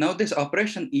 Now this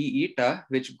operation E eta,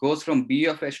 which goes from B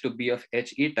of H to B of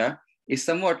H eta, is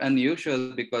somewhat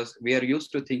unusual because we are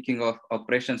used to thinking of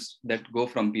operations that go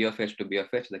from B of H to B of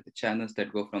H, like the channels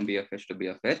that go from B of H to B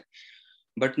of H.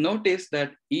 But notice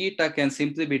that E eta can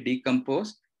simply be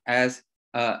decomposed as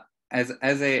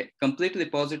a completely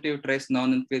positive trace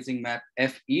non-increasing map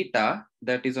F eta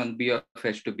that is on B of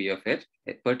H to B of H,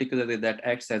 particularly that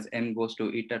acts as M goes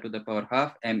to eta to the power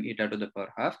half, M eta to the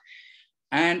power half.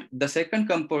 And the second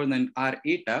component R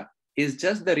eta is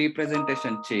just the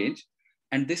representation change.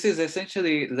 And this is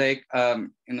essentially like,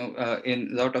 in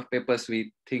a lot of papers,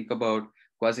 we think about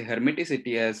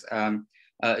quasi-hermeticity as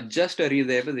just a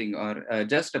relabeling or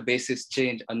just a basis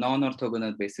change, a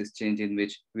non-orthogonal basis change in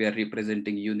which we are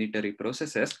representing unitary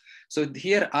processes. So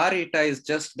here R eta is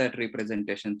just that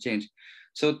representation change.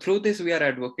 So through this, we are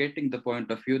advocating the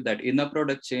point of view that inner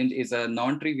product change is a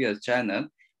non-trivial channel.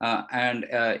 And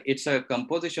it's a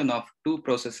composition of two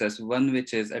processes, one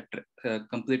which is a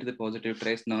completely positive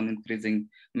trace non-increasing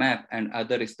map, and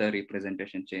other is the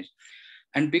representation change.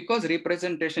 And because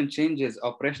representation change is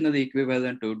operationally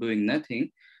equivalent to doing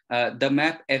nothing, the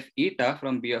map F eta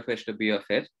from B of H to B of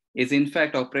H is in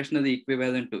fact operationally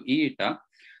equivalent to E eta.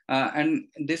 And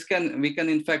we can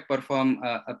in fact perform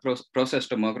a process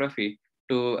tomography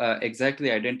to exactly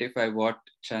identify what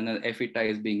channel F eta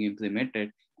is being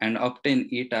implemented, and obtain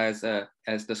eta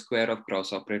as the square of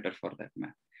cross operator for that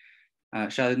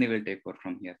map. Salini will take over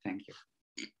from here. Thank you.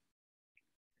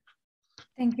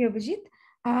 Thank you, Abhijeet.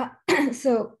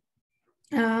 So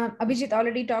Abhijeet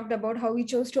already talked about how we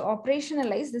chose to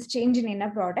operationalize this change in inner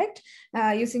product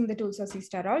using the tools of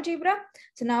C-star algebra.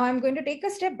 So now I'm going to take a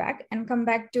step back and come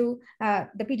back to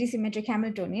the PT-symmetric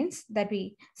Hamiltonians that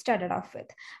we started off with.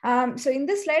 So in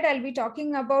this slide, I'll be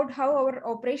talking about how our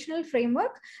operational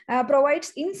framework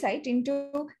provides insight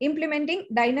into implementing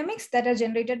dynamics that are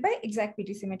generated by exact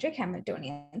PT-symmetric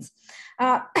Hamiltonians.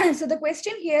 So the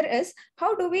question here is,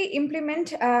 how do we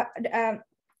implement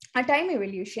a time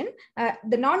evolution,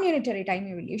 the non-unitary time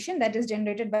evolution that is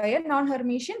generated by a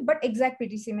non-Hermitian but exact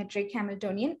PT symmetric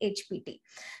Hamiltonian HPT.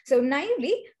 So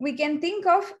naively, we can think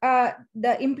of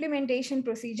the implementation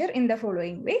procedure in the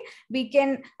following way. We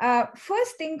can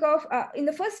first think of, in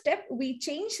the first step, we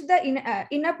change the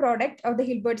inner product of the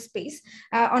Hilbert space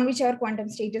on which our quantum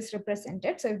state is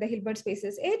represented. So if the Hilbert space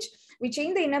is H, we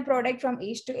change the inner product from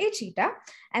H to H eta.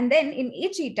 And then in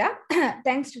H eta,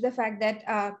 thanks to the fact that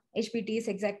HPT is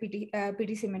exact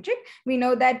PT symmetric, we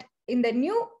know that in the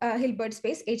new Hilbert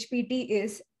space, HPT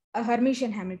is a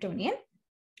Hermitian Hamiltonian.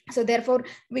 So therefore,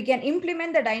 we can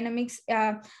implement the dynamics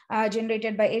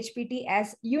generated by HPT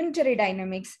as unitary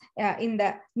dynamics in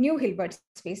the new Hilbert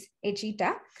space H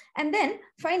eta. And then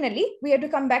finally, we have to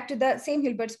come back to the same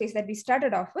Hilbert space that we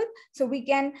started off with. So we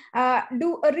can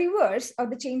do a reverse of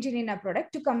the change in inner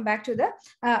product to come back to the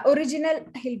original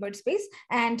Hilbert space,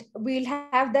 and we'll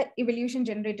have the evolution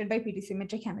generated by PT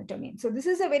symmetric Hamiltonian. So this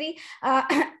is a very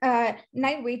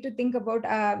nice way to think about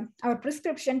our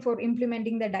prescription for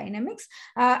implementing the dynamics.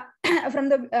 From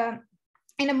the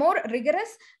in a more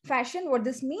rigorous fashion, what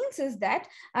this means is that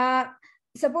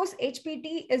suppose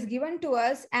HPT is given to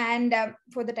us, and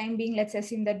for the time being, let's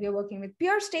assume that we are working with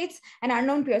pure states, an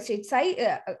unknown pure state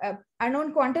psi,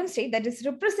 unknown quantum state that is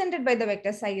represented by the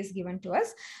vector psi is given to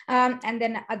us. And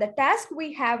then the task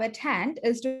we have at hand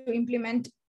is to implement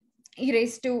e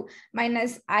raised to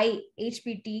minus I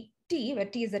HPT t, where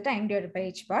t is the time divided by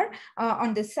h bar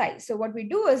on this side. So what we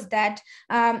do is that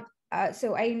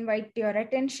so I invite your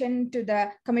attention to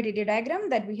the commutative diagram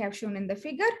that we have shown in the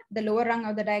figure, the lower rung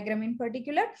of the diagram in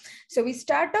particular. So we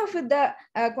start off with the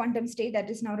quantum state that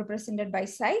is now represented by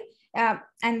psi,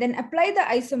 and then apply the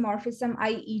isomorphism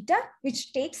I eta,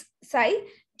 which takes psi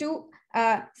to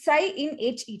psi in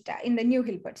H eta in the new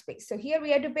Hilbert space. So here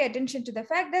we have to pay attention to the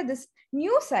fact that this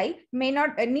new psi need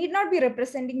not be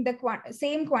representing the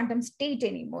same quantum state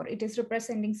anymore. It is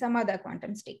representing some other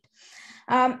quantum state.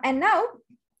 And now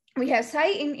we have psi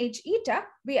in H eta,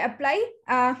 we apply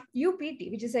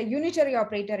UPT, which is a unitary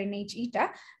operator in H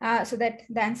eta, so that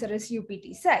the answer is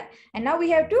UPT psi. And now we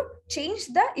have to change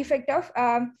the effect of,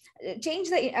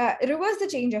 reverse the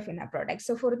change of inner product.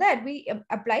 So for that, we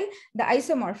apply the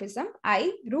isomorphism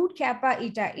I root kappa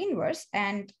eta inverse,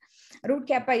 and root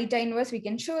kappa eta inverse, we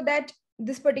can show that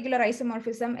this particular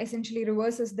isomorphism essentially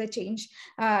reverses the change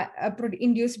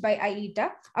induced by I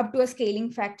eta up to a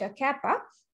scaling factor kappa.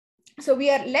 So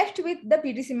we are left with the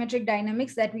PT symmetric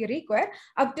dynamics that we require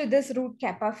up to this root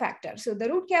kappa factor. So the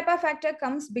root kappa factor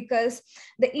comes because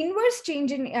the inverse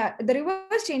change in the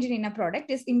reverse change in inner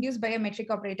product is induced by a metric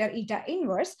operator eta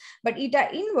inverse, but eta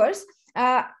inverse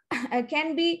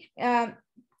can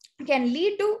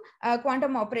lead to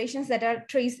quantum operations that are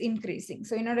trace increasing.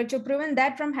 So in order to prevent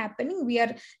that from happening, we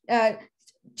are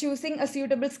choosing a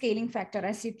suitable scaling factor,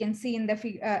 as you can see in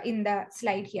the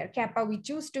slide here. Kappa we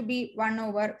choose to be 1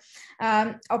 over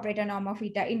operator norm of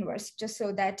eta inverse, just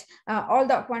so that all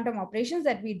the quantum operations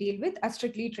that we deal with are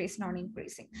strictly trace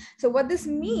non-increasing. So what this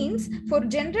means for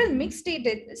general mixed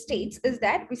states is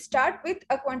that we start with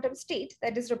a quantum state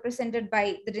that is represented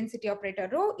by the density operator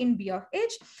rho in B of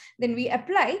H. Then we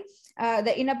apply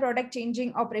the inner product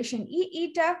changing operation E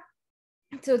eta,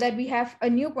 so that we have a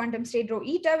new quantum state rho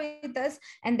eta with us.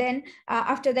 And then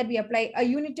after that, we apply a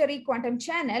unitary quantum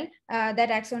channel that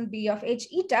acts on B of H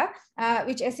eta,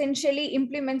 which essentially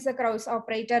implements the Krauss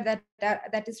operator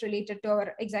that is related to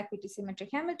our exact PT symmetric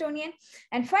Hamiltonian.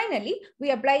 And finally,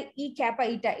 we apply E kappa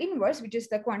eta inverse, which is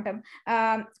the quantum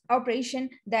operation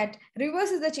that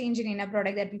reverses the change in inner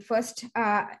product that we first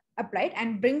applied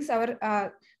and brings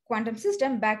our quantum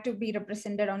system back to be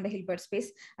represented on the Hilbert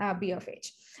space B of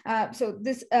H. So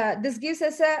this gives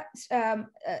us a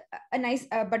nice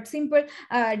but simple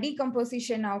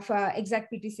decomposition of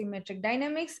exact PT symmetric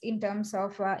dynamics in terms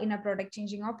of inner product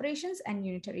changing operations and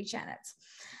unitary channels.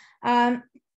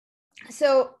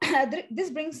 So this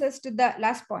brings us to the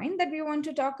last point that we want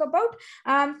to talk about.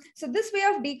 So this way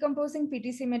of decomposing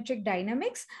PT symmetric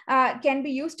dynamics can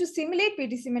be used to simulate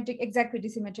exact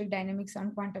PT symmetric dynamics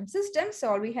on quantum systems. So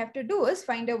all we have to do is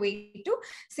find a way to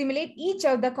simulate each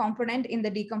of the component in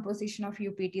the decomposition of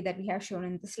UPT that we have shown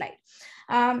in the slide.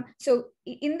 So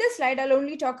in this slide, I'll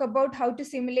only talk about how to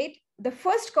simulate the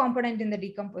first component in the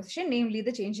decomposition, namely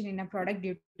the change in inner product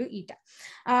due to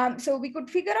eta. So we could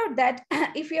figure out that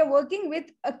if we are working with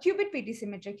a qubit PT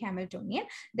symmetric Hamiltonian,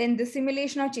 then the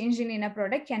simulation of change in inner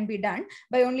product can be done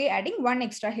by only adding one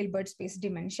extra Hilbert space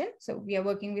dimension. So we are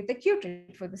working with the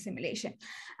Q-trait for the simulation.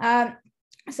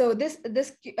 So this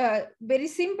very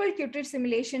simple Qubit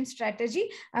simulation strategy,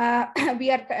 we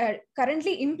are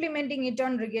currently implementing it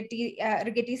on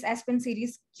Rigetti's Aspen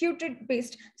series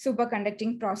Qubit-based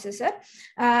superconducting processor.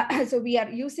 So we are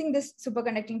using this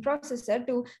superconducting processor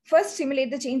to first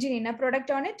simulate the change in inner product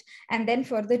on it, and then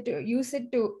further to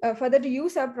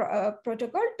use our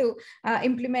protocol to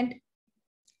implement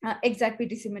exact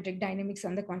PT symmetric dynamics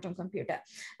on the quantum computer.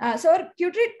 So our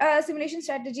Qubit simulation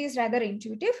strategy is rather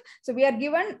intuitive. So we are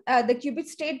given the qubit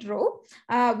state row.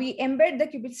 We embed the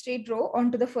qubit state row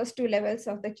onto the first two levels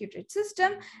of the Qubit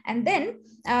system. And then,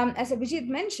 as Abhijeet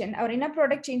mentioned, our inner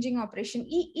product changing operation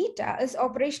E eta is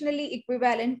operationally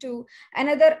equivalent to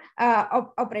another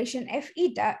operation F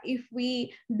eta if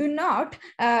we do not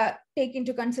take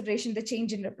into consideration the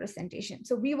change in representation.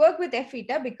 So we work with F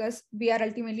eta because we are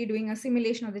ultimately doing a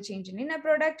simulation of the change in inner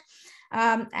product,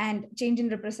 and change in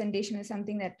representation is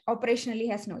something that operationally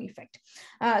has no effect.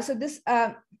 So this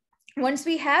once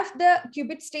we have the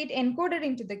qubit state encoded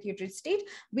into the Qubit state,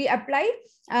 we apply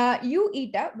U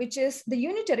eta, which is the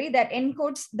unitary that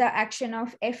encodes the action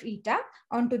of F eta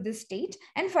onto this state.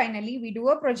 And finally, we do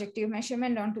a projective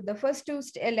measurement onto the first two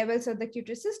levels of the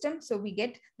Qubit system. So we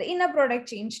get the inner product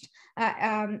changed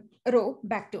row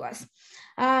back to us.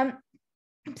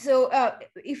 So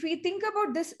if we think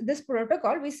about this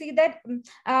protocol, we see that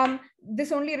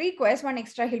this only requires one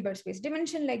extra Hilbert space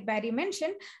dimension, like Barry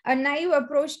mentioned. A naive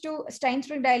approach to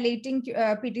Steinspring dilating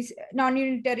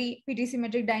non-unitary PT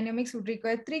symmetric dynamics would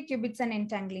require 3 qubits and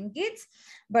entangling gates,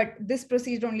 but this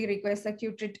procedure only requires the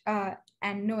Qubit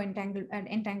and no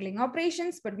entangling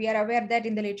operations. But we are aware that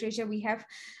in the literature we have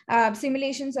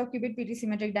simulations of qubit PT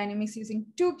symmetric dynamics using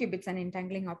 2 qubits and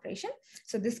entangling operation.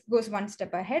 So this goes one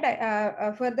step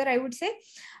ahead. Further, I would say,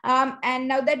 and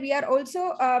now that we are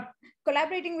also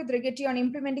collaborating with Rigetti on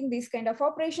implementing these kind of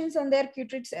operations on their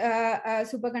Qubit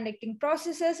superconducting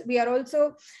processes, we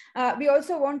also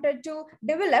wanted to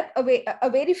develop a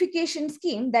verification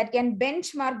scheme that can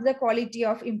benchmark the quality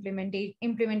of implementing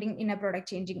inner product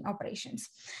changing operations.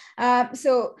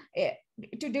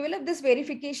 To develop this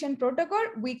verification protocol,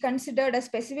 we considered a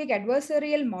specific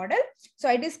adversarial model. So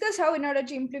I discussed how in order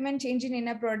to implement change in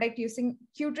inner product using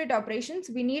Qubit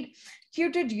operations, we need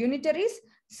Qubit unitaries.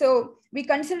 So we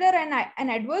consider an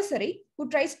adversary who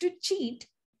tries to cheat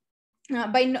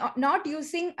by not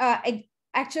using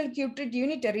actual Qubit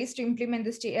unitaries to implement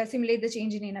this simulate the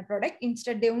change in inner product.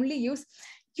 Instead, they only use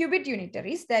qubit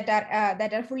unitaries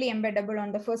that are fully embeddable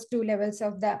on the first 2 levels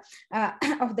of the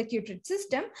Qubit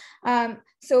system.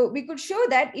 So we could show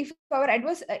that if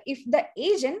the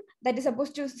agent that is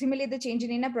supposed to simulate the change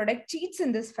in inner product cheats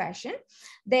in this fashion,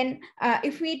 then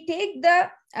if we take the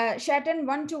Shatton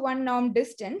 1-to-1 norm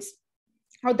distance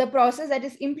or the process that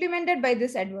is implemented by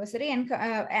this adversary and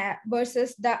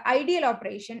versus the ideal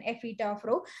operation F eta of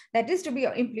rho that is to be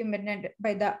implemented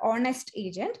by the honest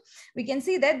agent, we can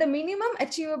see that the minimum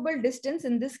achievable distance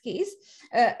in this case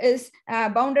is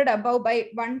bounded above by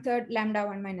 1/3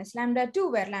 λ1 minus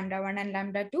λ2, where λ1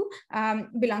 and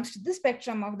λ2 belongs to the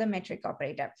spectrum of the metric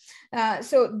operator.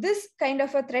 So this kind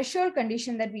of a threshold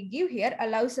condition that we give here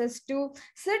allows us to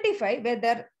certify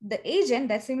whether the agent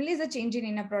that simulates the change in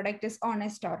inner product is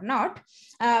honest or not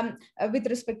with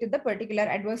respect to the particular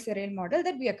adversarial model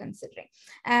that we are considering.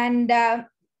 And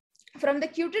from the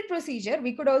Qubit procedure,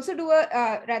 we could also do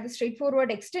a rather straightforward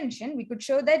extension. We could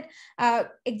show that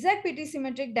exact PT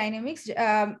symmetric dynamics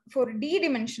for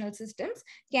D-dimensional systems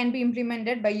can be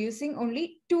implemented by using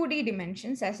only 2D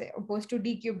dimensions as opposed to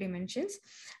D cube dimensions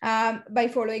by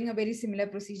following a very similar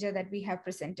procedure that we have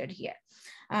presented here.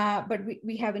 But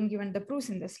we haven't given the proofs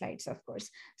in the slides, of course.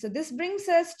 So this brings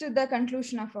us to the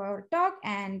conclusion of our talk,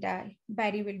 and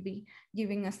Barry will be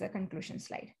giving us the conclusion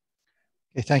slide.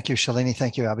 Okay, thank you, Salini.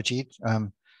 Thank you, Abhijeet.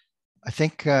 I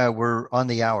think we're on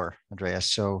the hour, Andreas.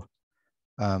 So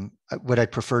what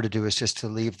I'd prefer to do is just to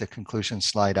leave the conclusion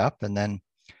slide up and then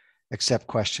accept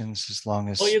questions as long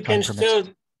as you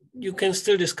can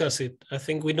still discuss it. I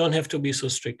think we don't have to be so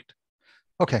strict.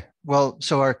 Okay, well,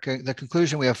 so the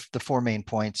conclusion, we have the 4 main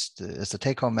points as the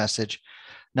take-home message.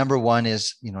 Number 1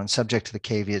 is, and subject to the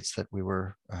caveats that we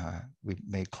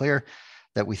made clear,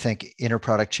 that we think inner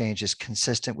product change is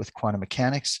consistent with quantum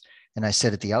mechanics. And I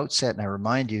said at the outset, and I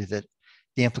remind you that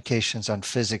the implications on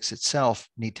physics itself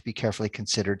need to be carefully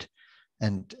considered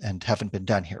and haven't been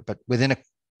done here. But within a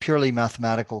purely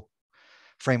mathematical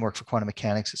framework for quantum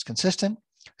mechanics, it's consistent.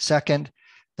 Second,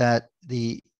 that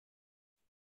the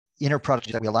inner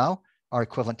products that we allow are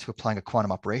equivalent to applying a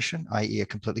quantum operation, i.e. a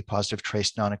completely positive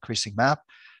trace non-increasing map,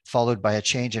 followed by a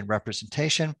change in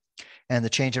representation. And the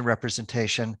change in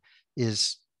representation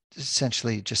is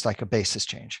essentially just like a basis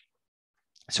change.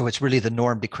 So it's really the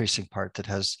norm decreasing part that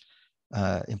has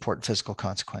important physical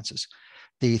consequences.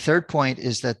 The third point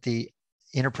is that the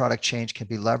inner product change can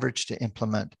be leveraged to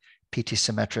implement PT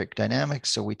symmetric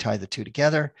dynamics. So we tie the two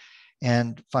together.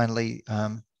 And finally,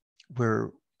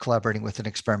 we're collaborating with an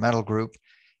experimental group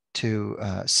to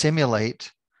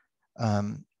simulate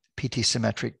PT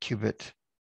symmetric qubit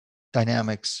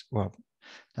dynamics, well,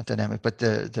 not dynamic, but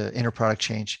the inner product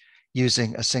change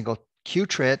using a single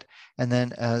qubit. And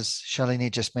then, as Salini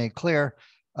just made clear,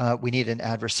 we need an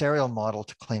adversarial model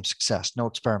to claim success. No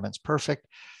experiment's perfect.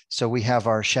 So we have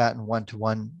our Schatten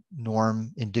one-to-one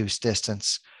norm induced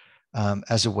distance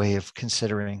as a way of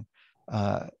considering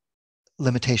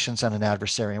limitations on an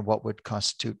adversary and what would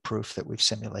constitute proof that we've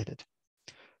simulated.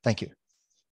 Thank you.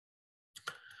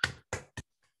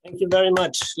 Thank you very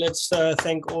much. Let's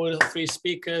thank all three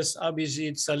speakers,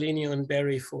 Abhijeet, Salini, and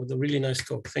Barry, for the really nice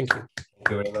talk. Thank you. Thank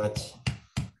you very much.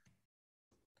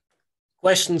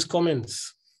 Questions,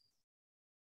 comments?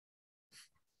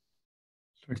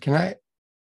 So can I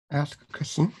ask a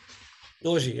question?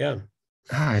 Doji, yeah.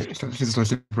 Hi, so this is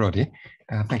Doji Brody.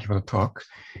 Thank you for the talk.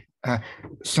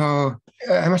 So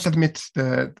I must admit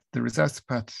the results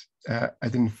part, I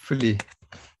didn't fully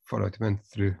follow it, went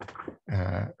through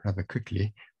rather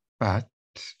quickly, but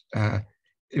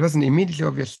it wasn't immediately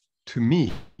obvious to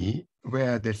me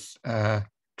where this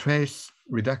trace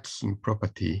reduction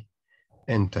property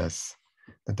enters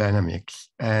the dynamics.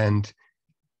 And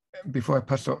before I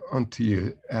pass on to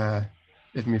you,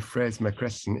 let me phrase my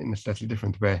question in a slightly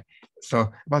different way.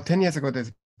 So about 10 years ago, there's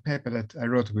a paper that I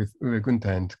wrote with Uwe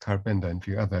Gunther and Karl Bender and a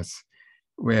few others,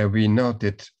 where we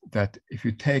noted that if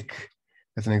you take,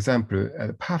 as an example,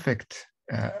 a perfect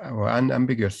or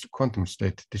unambiguous quantum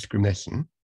state discrimination,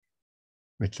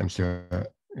 which I'm sure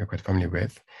you're quite familiar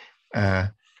with,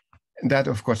 that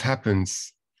of course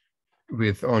happens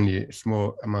with only a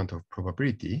small amount of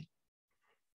probability.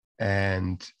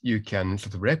 And you can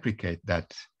sort of replicate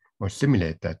that or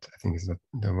simulate that, I think is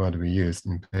the word we used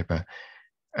in the paper,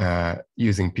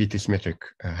 using PT symmetric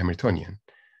Hamiltonian.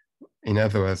 In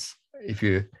other words, if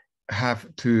you have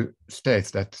two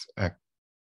states that are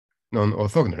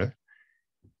non-orthogonal,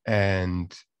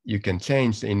 and you can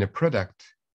change the inner product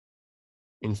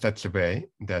in such a way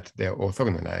that they're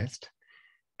orthogonalized,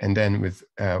 and then with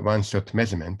one-shot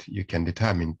measurement, you can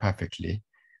determine perfectly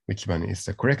which one is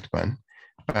the correct one.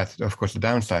 But of course, the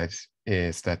downside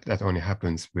is that that only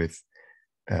happens with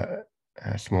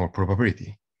a small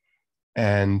probability.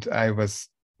 And I was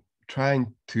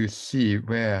trying to see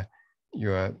where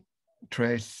your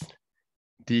trace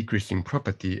decreasing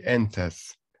property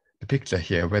enters the picture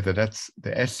here, whether that's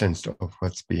the essence of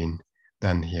what's being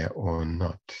done here or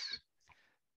not.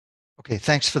 Okay,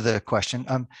 thanks for the question.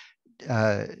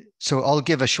 So I'll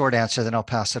give a short answer, then I'll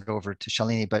pass it over to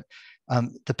Salini. But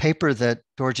the paper that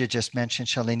Dorje just mentioned,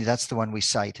 Salini, that's the one we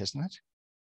cite, isn't it?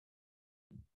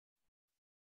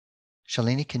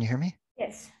 Salini, can you hear me?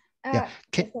 Yes. Yeah.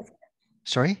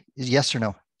 Sorry, is yes or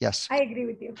no? Yes. I agree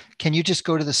with you. Can you just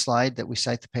go to the slide that we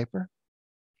cite the paper?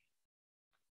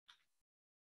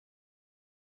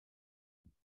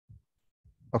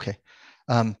 Okay.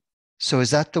 So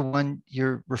is that the one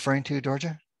you're referring to,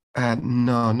 Dorje?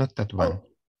 No, not that one. Oh,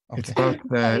 okay. It's about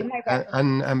the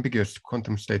unambiguous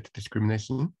quantum state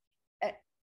discrimination.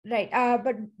 Right,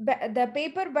 but the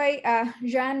paper by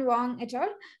Jean Wang et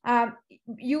al.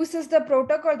 Uses the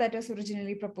protocol that was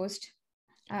originally proposed.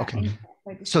 Okay,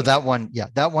 so that one, yeah,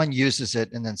 that one uses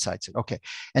it and then cites it. Okay,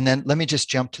 and then let me just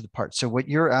jump to the part. So what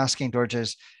you're asking, Dorje,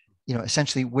 is,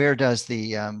 essentially where does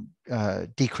the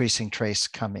decreasing trace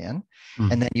come in?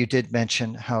 And then you did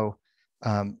mention how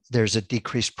there's a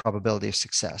decreased probability of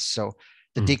success. So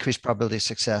the decreased probability of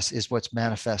success is what's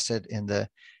manifested in the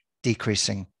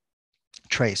decreasing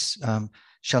trace.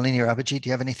 Salini or Abhijeet, do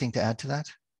you have anything to add to that?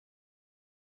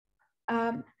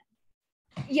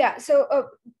 Yeah, so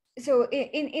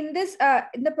in this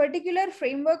in the particular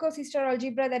framework of sister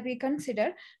algebra that we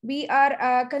consider, we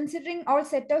are considering all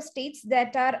set of states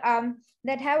that are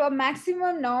that have a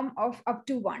maximum norm of up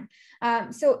to 1.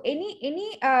 So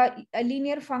any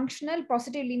linear functional,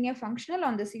 positive linear functional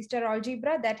on the sister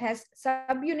algebra that has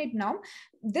subunit norm,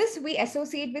 this we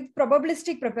associate with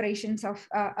probabilistic preparations of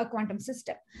a quantum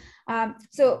system.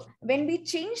 So when we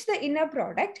change the inner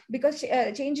product, because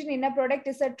change in inner product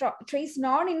is a trace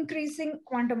non-increasing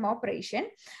quantum operation,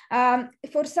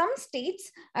 for some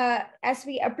states, as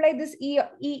we apply this E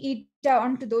eta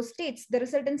onto those states, the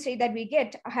resultant state that we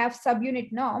get have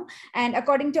subunit norm. And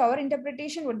according to our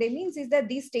interpretation, what they means is that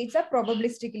these states are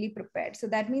probabilistically prepared. So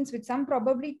that means with some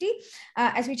probability,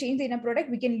 as we change the inner product,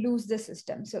 we can lose the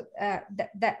system. So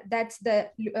that's the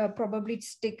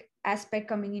probabilistic aspect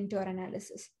coming into our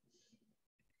analysis.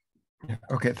 Yeah.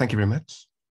 Okay, thank you very much.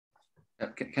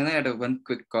 Can I add one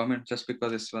quick comment, just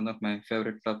because it's one of my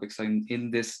favorite topics in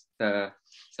this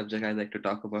subject I like to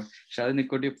talk about. Salini,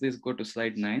 could you please go to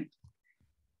slide 9?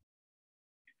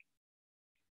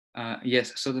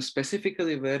 Yes, so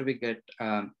specifically where we get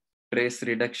trace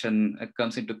reduction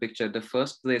comes into picture. The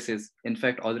first place is, in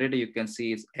fact, already you can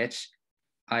see is H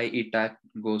I eta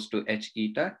goes to H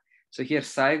eta. So here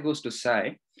psi goes to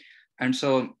psi. And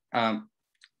so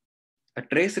a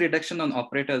trace reduction on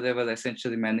operator level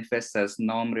essentially manifests as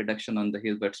norm reduction on the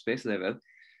Hilbert space level.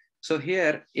 So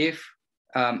here, if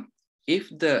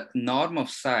the norm of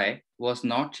psi was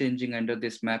not changing under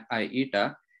this map I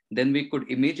eta, then we could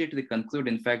immediately conclude,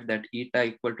 in fact, that eta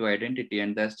equal to identity,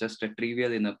 and that's just a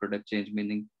trivial inner product change,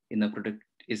 meaning inner product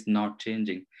is not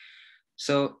changing.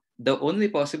 So the only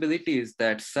possibility is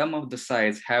that some of the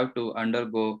psis have to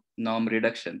undergo norm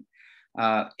reduction.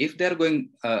 If they're going,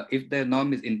 if their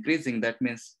norm is increasing, that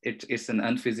means it's an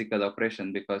unphysical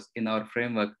operation, because in our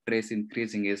framework, trace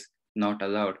increasing is not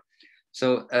allowed.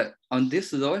 So on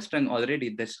this lowest rung already,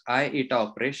 this I eta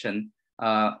operation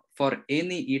for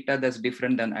any eta that's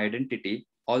different than identity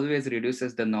always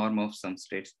reduces the norm of some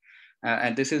states.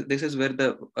 And this is where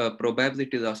the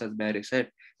probability loss, as Barry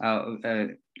said,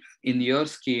 in your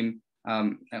scheme,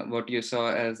 what you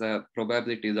saw as a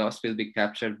probability loss will be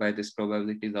captured by this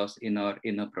probability loss in our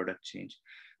inner product change.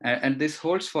 And this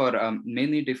holds for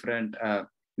many different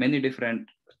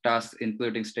tasks,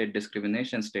 including state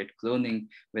discrimination, state cloning,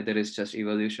 where there is just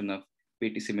evolution of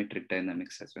PT symmetric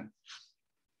dynamics as well.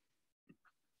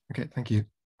 Okay, thank you.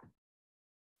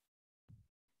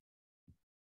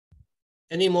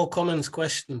 Any more comments,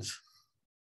 questions?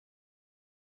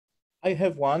 I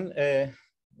have one.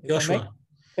 Joshua.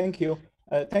 Thank you.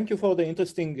 Thank you for the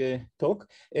interesting talk.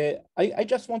 I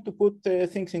just want to put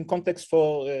things in context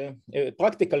for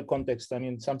practical context. I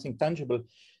mean, something tangible.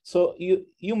 So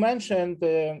you mentioned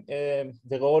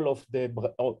the role of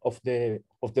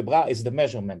the bra is the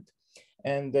measurement,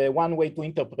 and one way to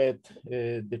interpret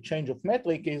the change of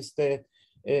metric is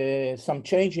some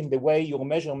change in the way your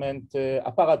measurement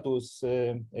apparatus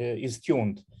is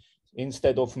tuned.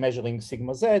 Instead of measuring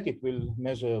sigma z, it will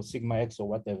measure sigma x or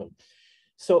whatever.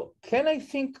 So can I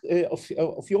think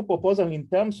of your proposal in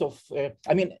terms of,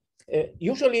 I mean,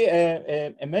 usually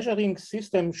a measuring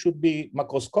system should be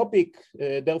macroscopic,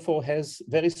 therefore has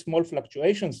very small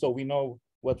fluctuations, so we know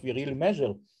what we really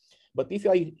measure. But if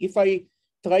I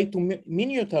try to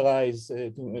miniaturize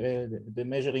the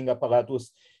measuring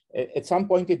apparatus, at some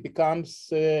point it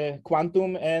becomes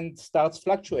quantum and starts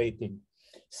fluctuating.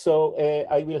 So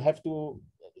I will have to,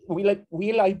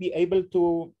 will I be able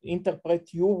to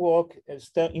interpret your work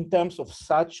in terms of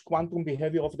such quantum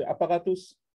behavior of the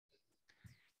apparatus?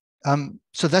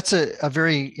 So that's a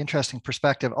very interesting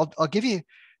perspective. I'll give you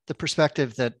the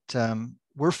perspective that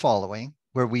we're following,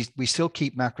 where we still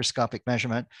keep macroscopic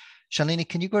measurement. Salini,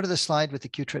 can you go to the slide with the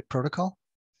Qtrit protocol?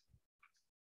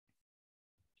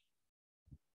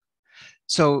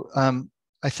 So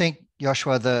I think,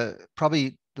 Joshua,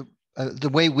 probably the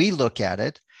way we look at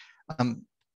it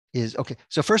is, okay,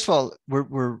 so first of all,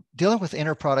 we're dealing with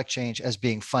inner product change as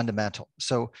being fundamental.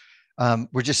 So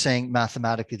we're just saying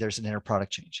mathematically there's an inner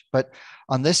product change. But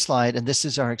on this slide, and this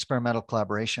is our experimental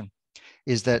collaboration,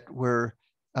 is that we're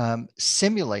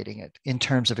simulating it in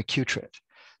terms of a Qtrit.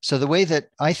 So the way that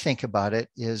I think about it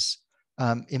is,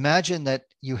 imagine that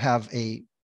you have a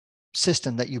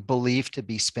system that you believe to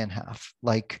be spin half,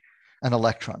 like an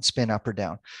electron, spin up or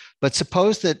down. But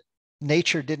suppose that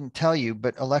nature didn't tell you,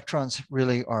 but electrons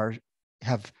really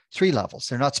have 3 levels.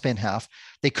 They're not spin half.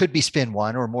 They could be spin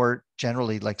 1, or more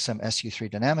generally like some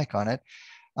SU3 dynamic on it.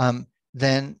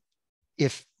 Then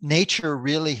if nature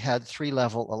really had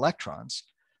 3-level electrons,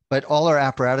 but all our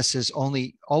apparatuses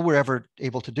all we're ever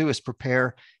able to do is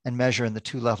prepare and measure in the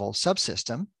 2-level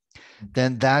subsystem,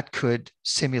 then that could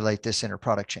simulate this inner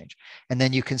product change. And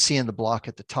then you can see in the block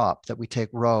at the top that we take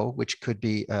rho, which could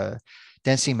be a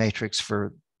density matrix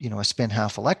for a spin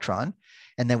half electron,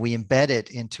 and then we embed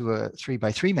it into a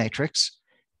 3x3 matrix,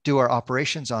 do our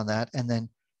operations on that, and then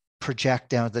project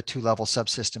down the 2-level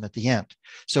subsystem at the end.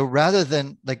 So rather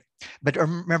than but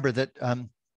remember that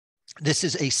this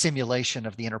is a simulation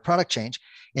of the inner product change.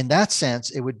 In that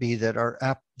sense, it would be that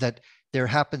that there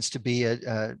happens to be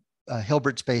a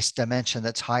Hilbert-space dimension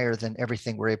that's higher than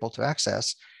everything we're able to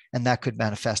access, and that could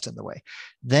manifest in the way.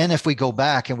 Then if we go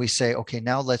back and we say, okay,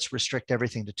 now let's restrict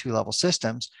everything to 2-level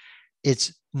systems,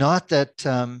 it's not that,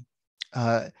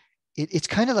 it's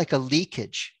kind of like a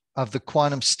leakage of the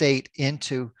quantum state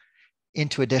into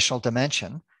additional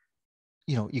dimension.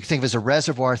 you think of as a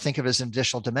reservoir, think of it as an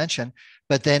additional dimension.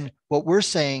 But then what we're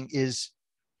saying is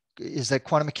that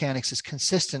quantum mechanics is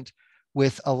consistent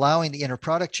with allowing the inner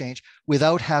product change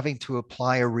without having to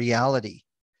apply a reality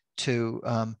to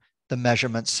the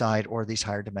measurement side or these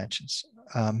higher dimensions.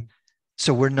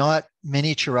 So we're not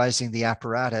miniaturizing the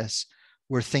apparatus.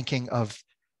 We're thinking of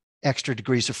extra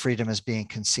degrees of freedom as being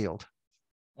concealed.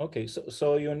 Okay,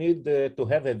 so you need to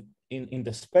have in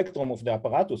the spectrum of the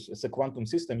apparatus as a quantum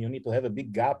system, you need to have a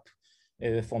big gap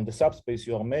from the subspace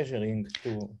you are measuring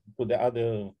to the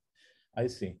other. I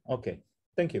see. Okay,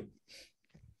 thank you.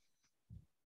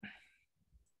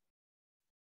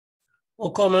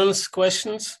 More comments,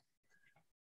 questions?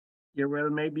 Yeah, well,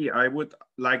 maybe I would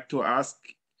like to ask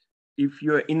if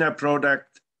your inner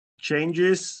product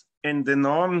changes and the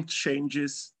norm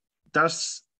changes,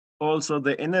 does also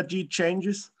the energy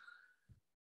changes?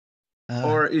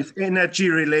 Or is energy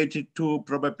related to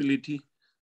probability?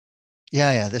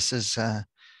 Yeah, this is,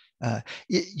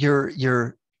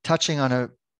 you're touching on a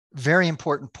very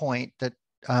important point that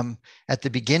at the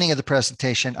beginning of the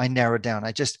presentation, I narrowed down.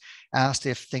 I just asked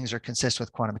if things are consistent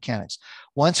with quantum mechanics.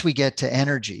 Once we get to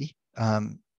energy,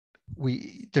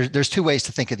 there's two ways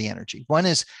to think of the energy. One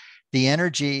is the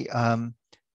energy,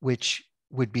 which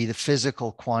would be the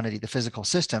physical quantity, the physical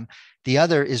system. The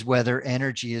other is whether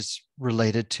energy is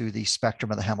related to the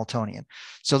spectrum of the Hamiltonian.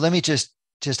 So let me just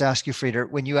ask you, Frieder,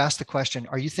 when you ask the question,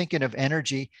 are you thinking of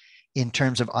energy in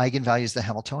terms of eigenvalues of the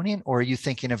Hamiltonian, or are you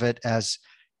thinking of it as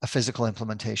a physical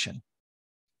implementation?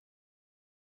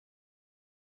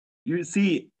 You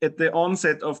see, at the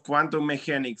onset of quantum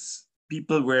mechanics,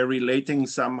 people were relating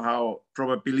somehow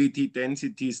probability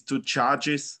densities to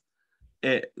charges.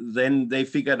 Then they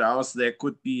figured out there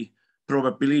could be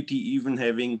probability even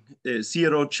having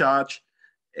zero charge.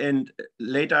 And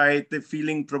later I had the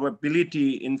feeling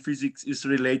probability in physics is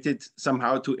related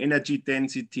somehow to energy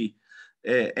density.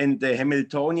 And the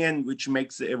Hamiltonian, which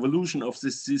makes the evolution of the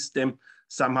system,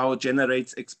 somehow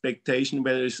generates expectation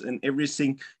values and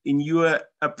everything. In your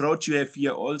approach, you have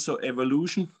here also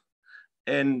evolution.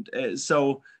 And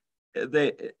so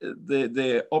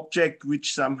the object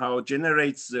which somehow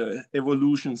generates the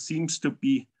evolution seems to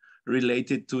be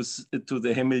related to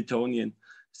the Hamiltonian.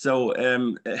 So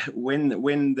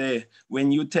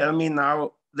when you tell me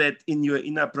now that in your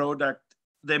inner product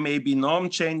there may be norm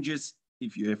changes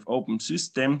if you have open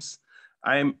systems,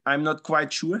 I'm not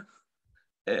quite sure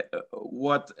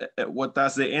what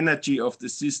does the energy of the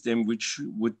system, which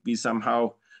would be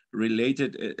somehow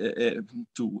related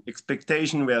to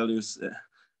expectation values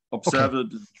observable.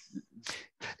 Okay.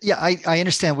 Yeah, I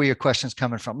understand where your question is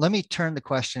coming from. Let me turn the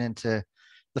question into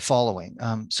the following.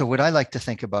 So what I like to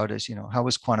think about is, how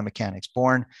was quantum mechanics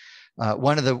born?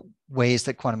 One of the ways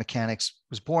that quantum mechanics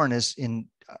was born is in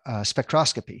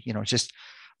spectroscopy. Just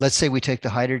let's say we take the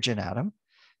hydrogen atom,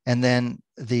 and then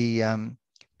the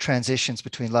transitions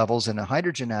between levels in a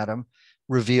hydrogen atom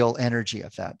reveal energy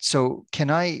of that. So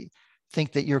can I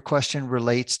think that your question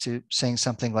relates to saying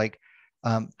something like,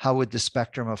 how would the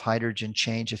spectrum of hydrogen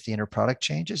change if the inner product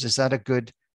changes? Is that a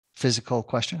good physical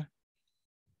question?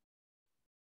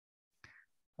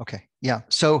 Okay, yeah.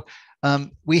 So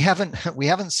we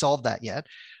haven't solved that yet,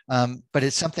 but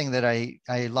it's something that I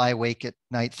lie awake at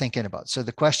night thinking about. So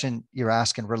the question you're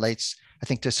asking relates, I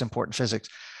think, to some important physics.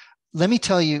 Let me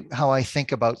tell you how I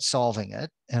think about solving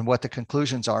it and what the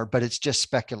conclusions are, but it's just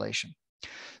speculation.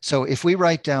 So if we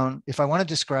write down, if I want to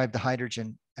describe the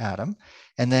hydrogen atom,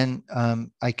 and then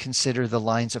I consider the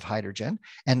lines of hydrogen,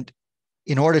 and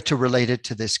in order to relate it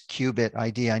to this qubit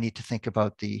idea, I need to think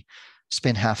about the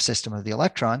spin half system of the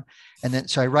electron. And then,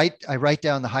 so I write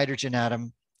down the hydrogen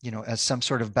atom, as some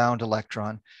sort of bound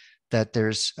electron, that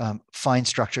there's fine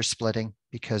structure splitting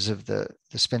because of the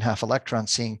spin half electron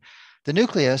seeing the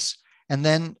nucleus. And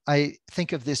then I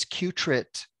think of this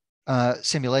Q-trit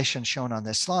simulation shown on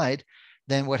this slide.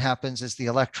 Then what happens is the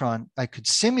electron, I could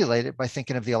simulate it by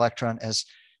thinking of the electron as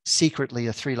secretly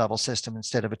a 3-level system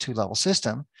instead of a 2-level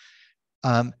system.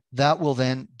 That will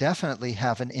then definitely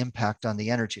have an impact on the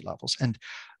energy levels. And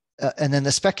then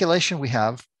the speculation we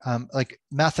have, like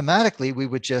mathematically, we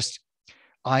would just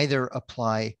either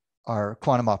apply our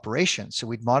quantum operation. So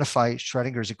we'd modify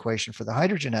Schrödinger's equation for the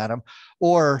hydrogen atom,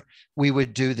 or we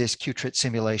would do this Q-trit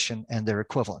simulation and their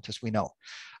equivalent, as we know.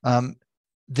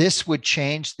 This would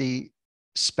change the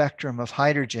spectrum of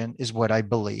hydrogen, is what I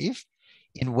believe,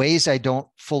 in ways I don't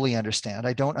fully understand.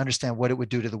 I don't understand what it would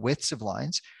do to the widths of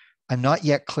lines. I'm not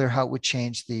yet clear how it would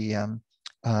change the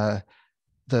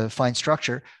fine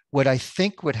structure. What I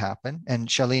think would happen,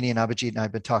 and Salini and Abhijeet and I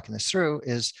have been talking this through,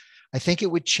 is I think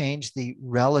it would change the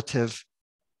relative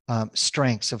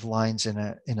strengths of lines in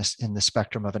the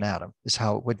spectrum of an atom is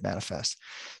how it would manifest.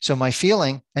 So my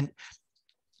feeling, and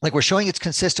like we're showing it's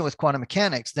consistent with quantum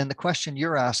mechanics, then the question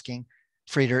you're asking,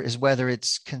 Frieder, is whether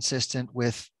it's consistent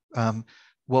with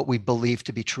what we believe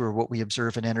to be true or what we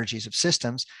observe in energies of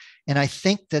systems. And I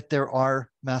think that there are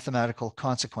mathematical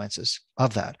consequences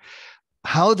of that.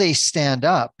 How they stand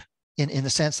up in the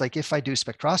sense, like if I do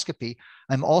spectroscopy,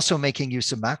 I'm also making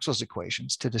use of Maxwell's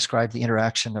equations to describe the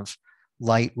interaction of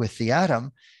light with the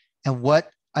atom, and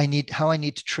how I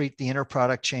need to treat the inner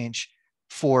product change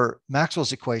for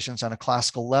Maxwell's equations on a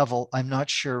classical level. I'm not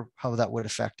sure how that would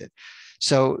affect it.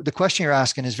 So the question you're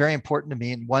asking is very important to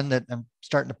me, and one that I'm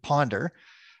starting to ponder.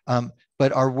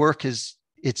 But our work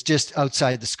it's just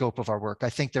outside the scope of our work. I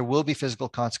think there will be physical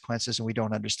consequences and we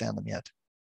don't understand them yet.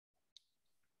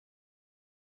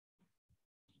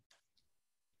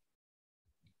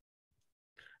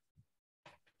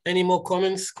 Any more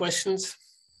comments, questions?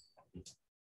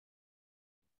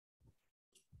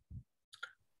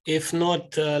 If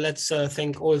not, let's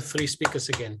thank all three speakers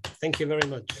again. Thank you very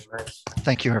much.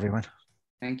 Thank you, everyone.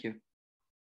 Thank you.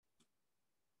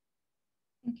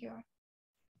 Thank you.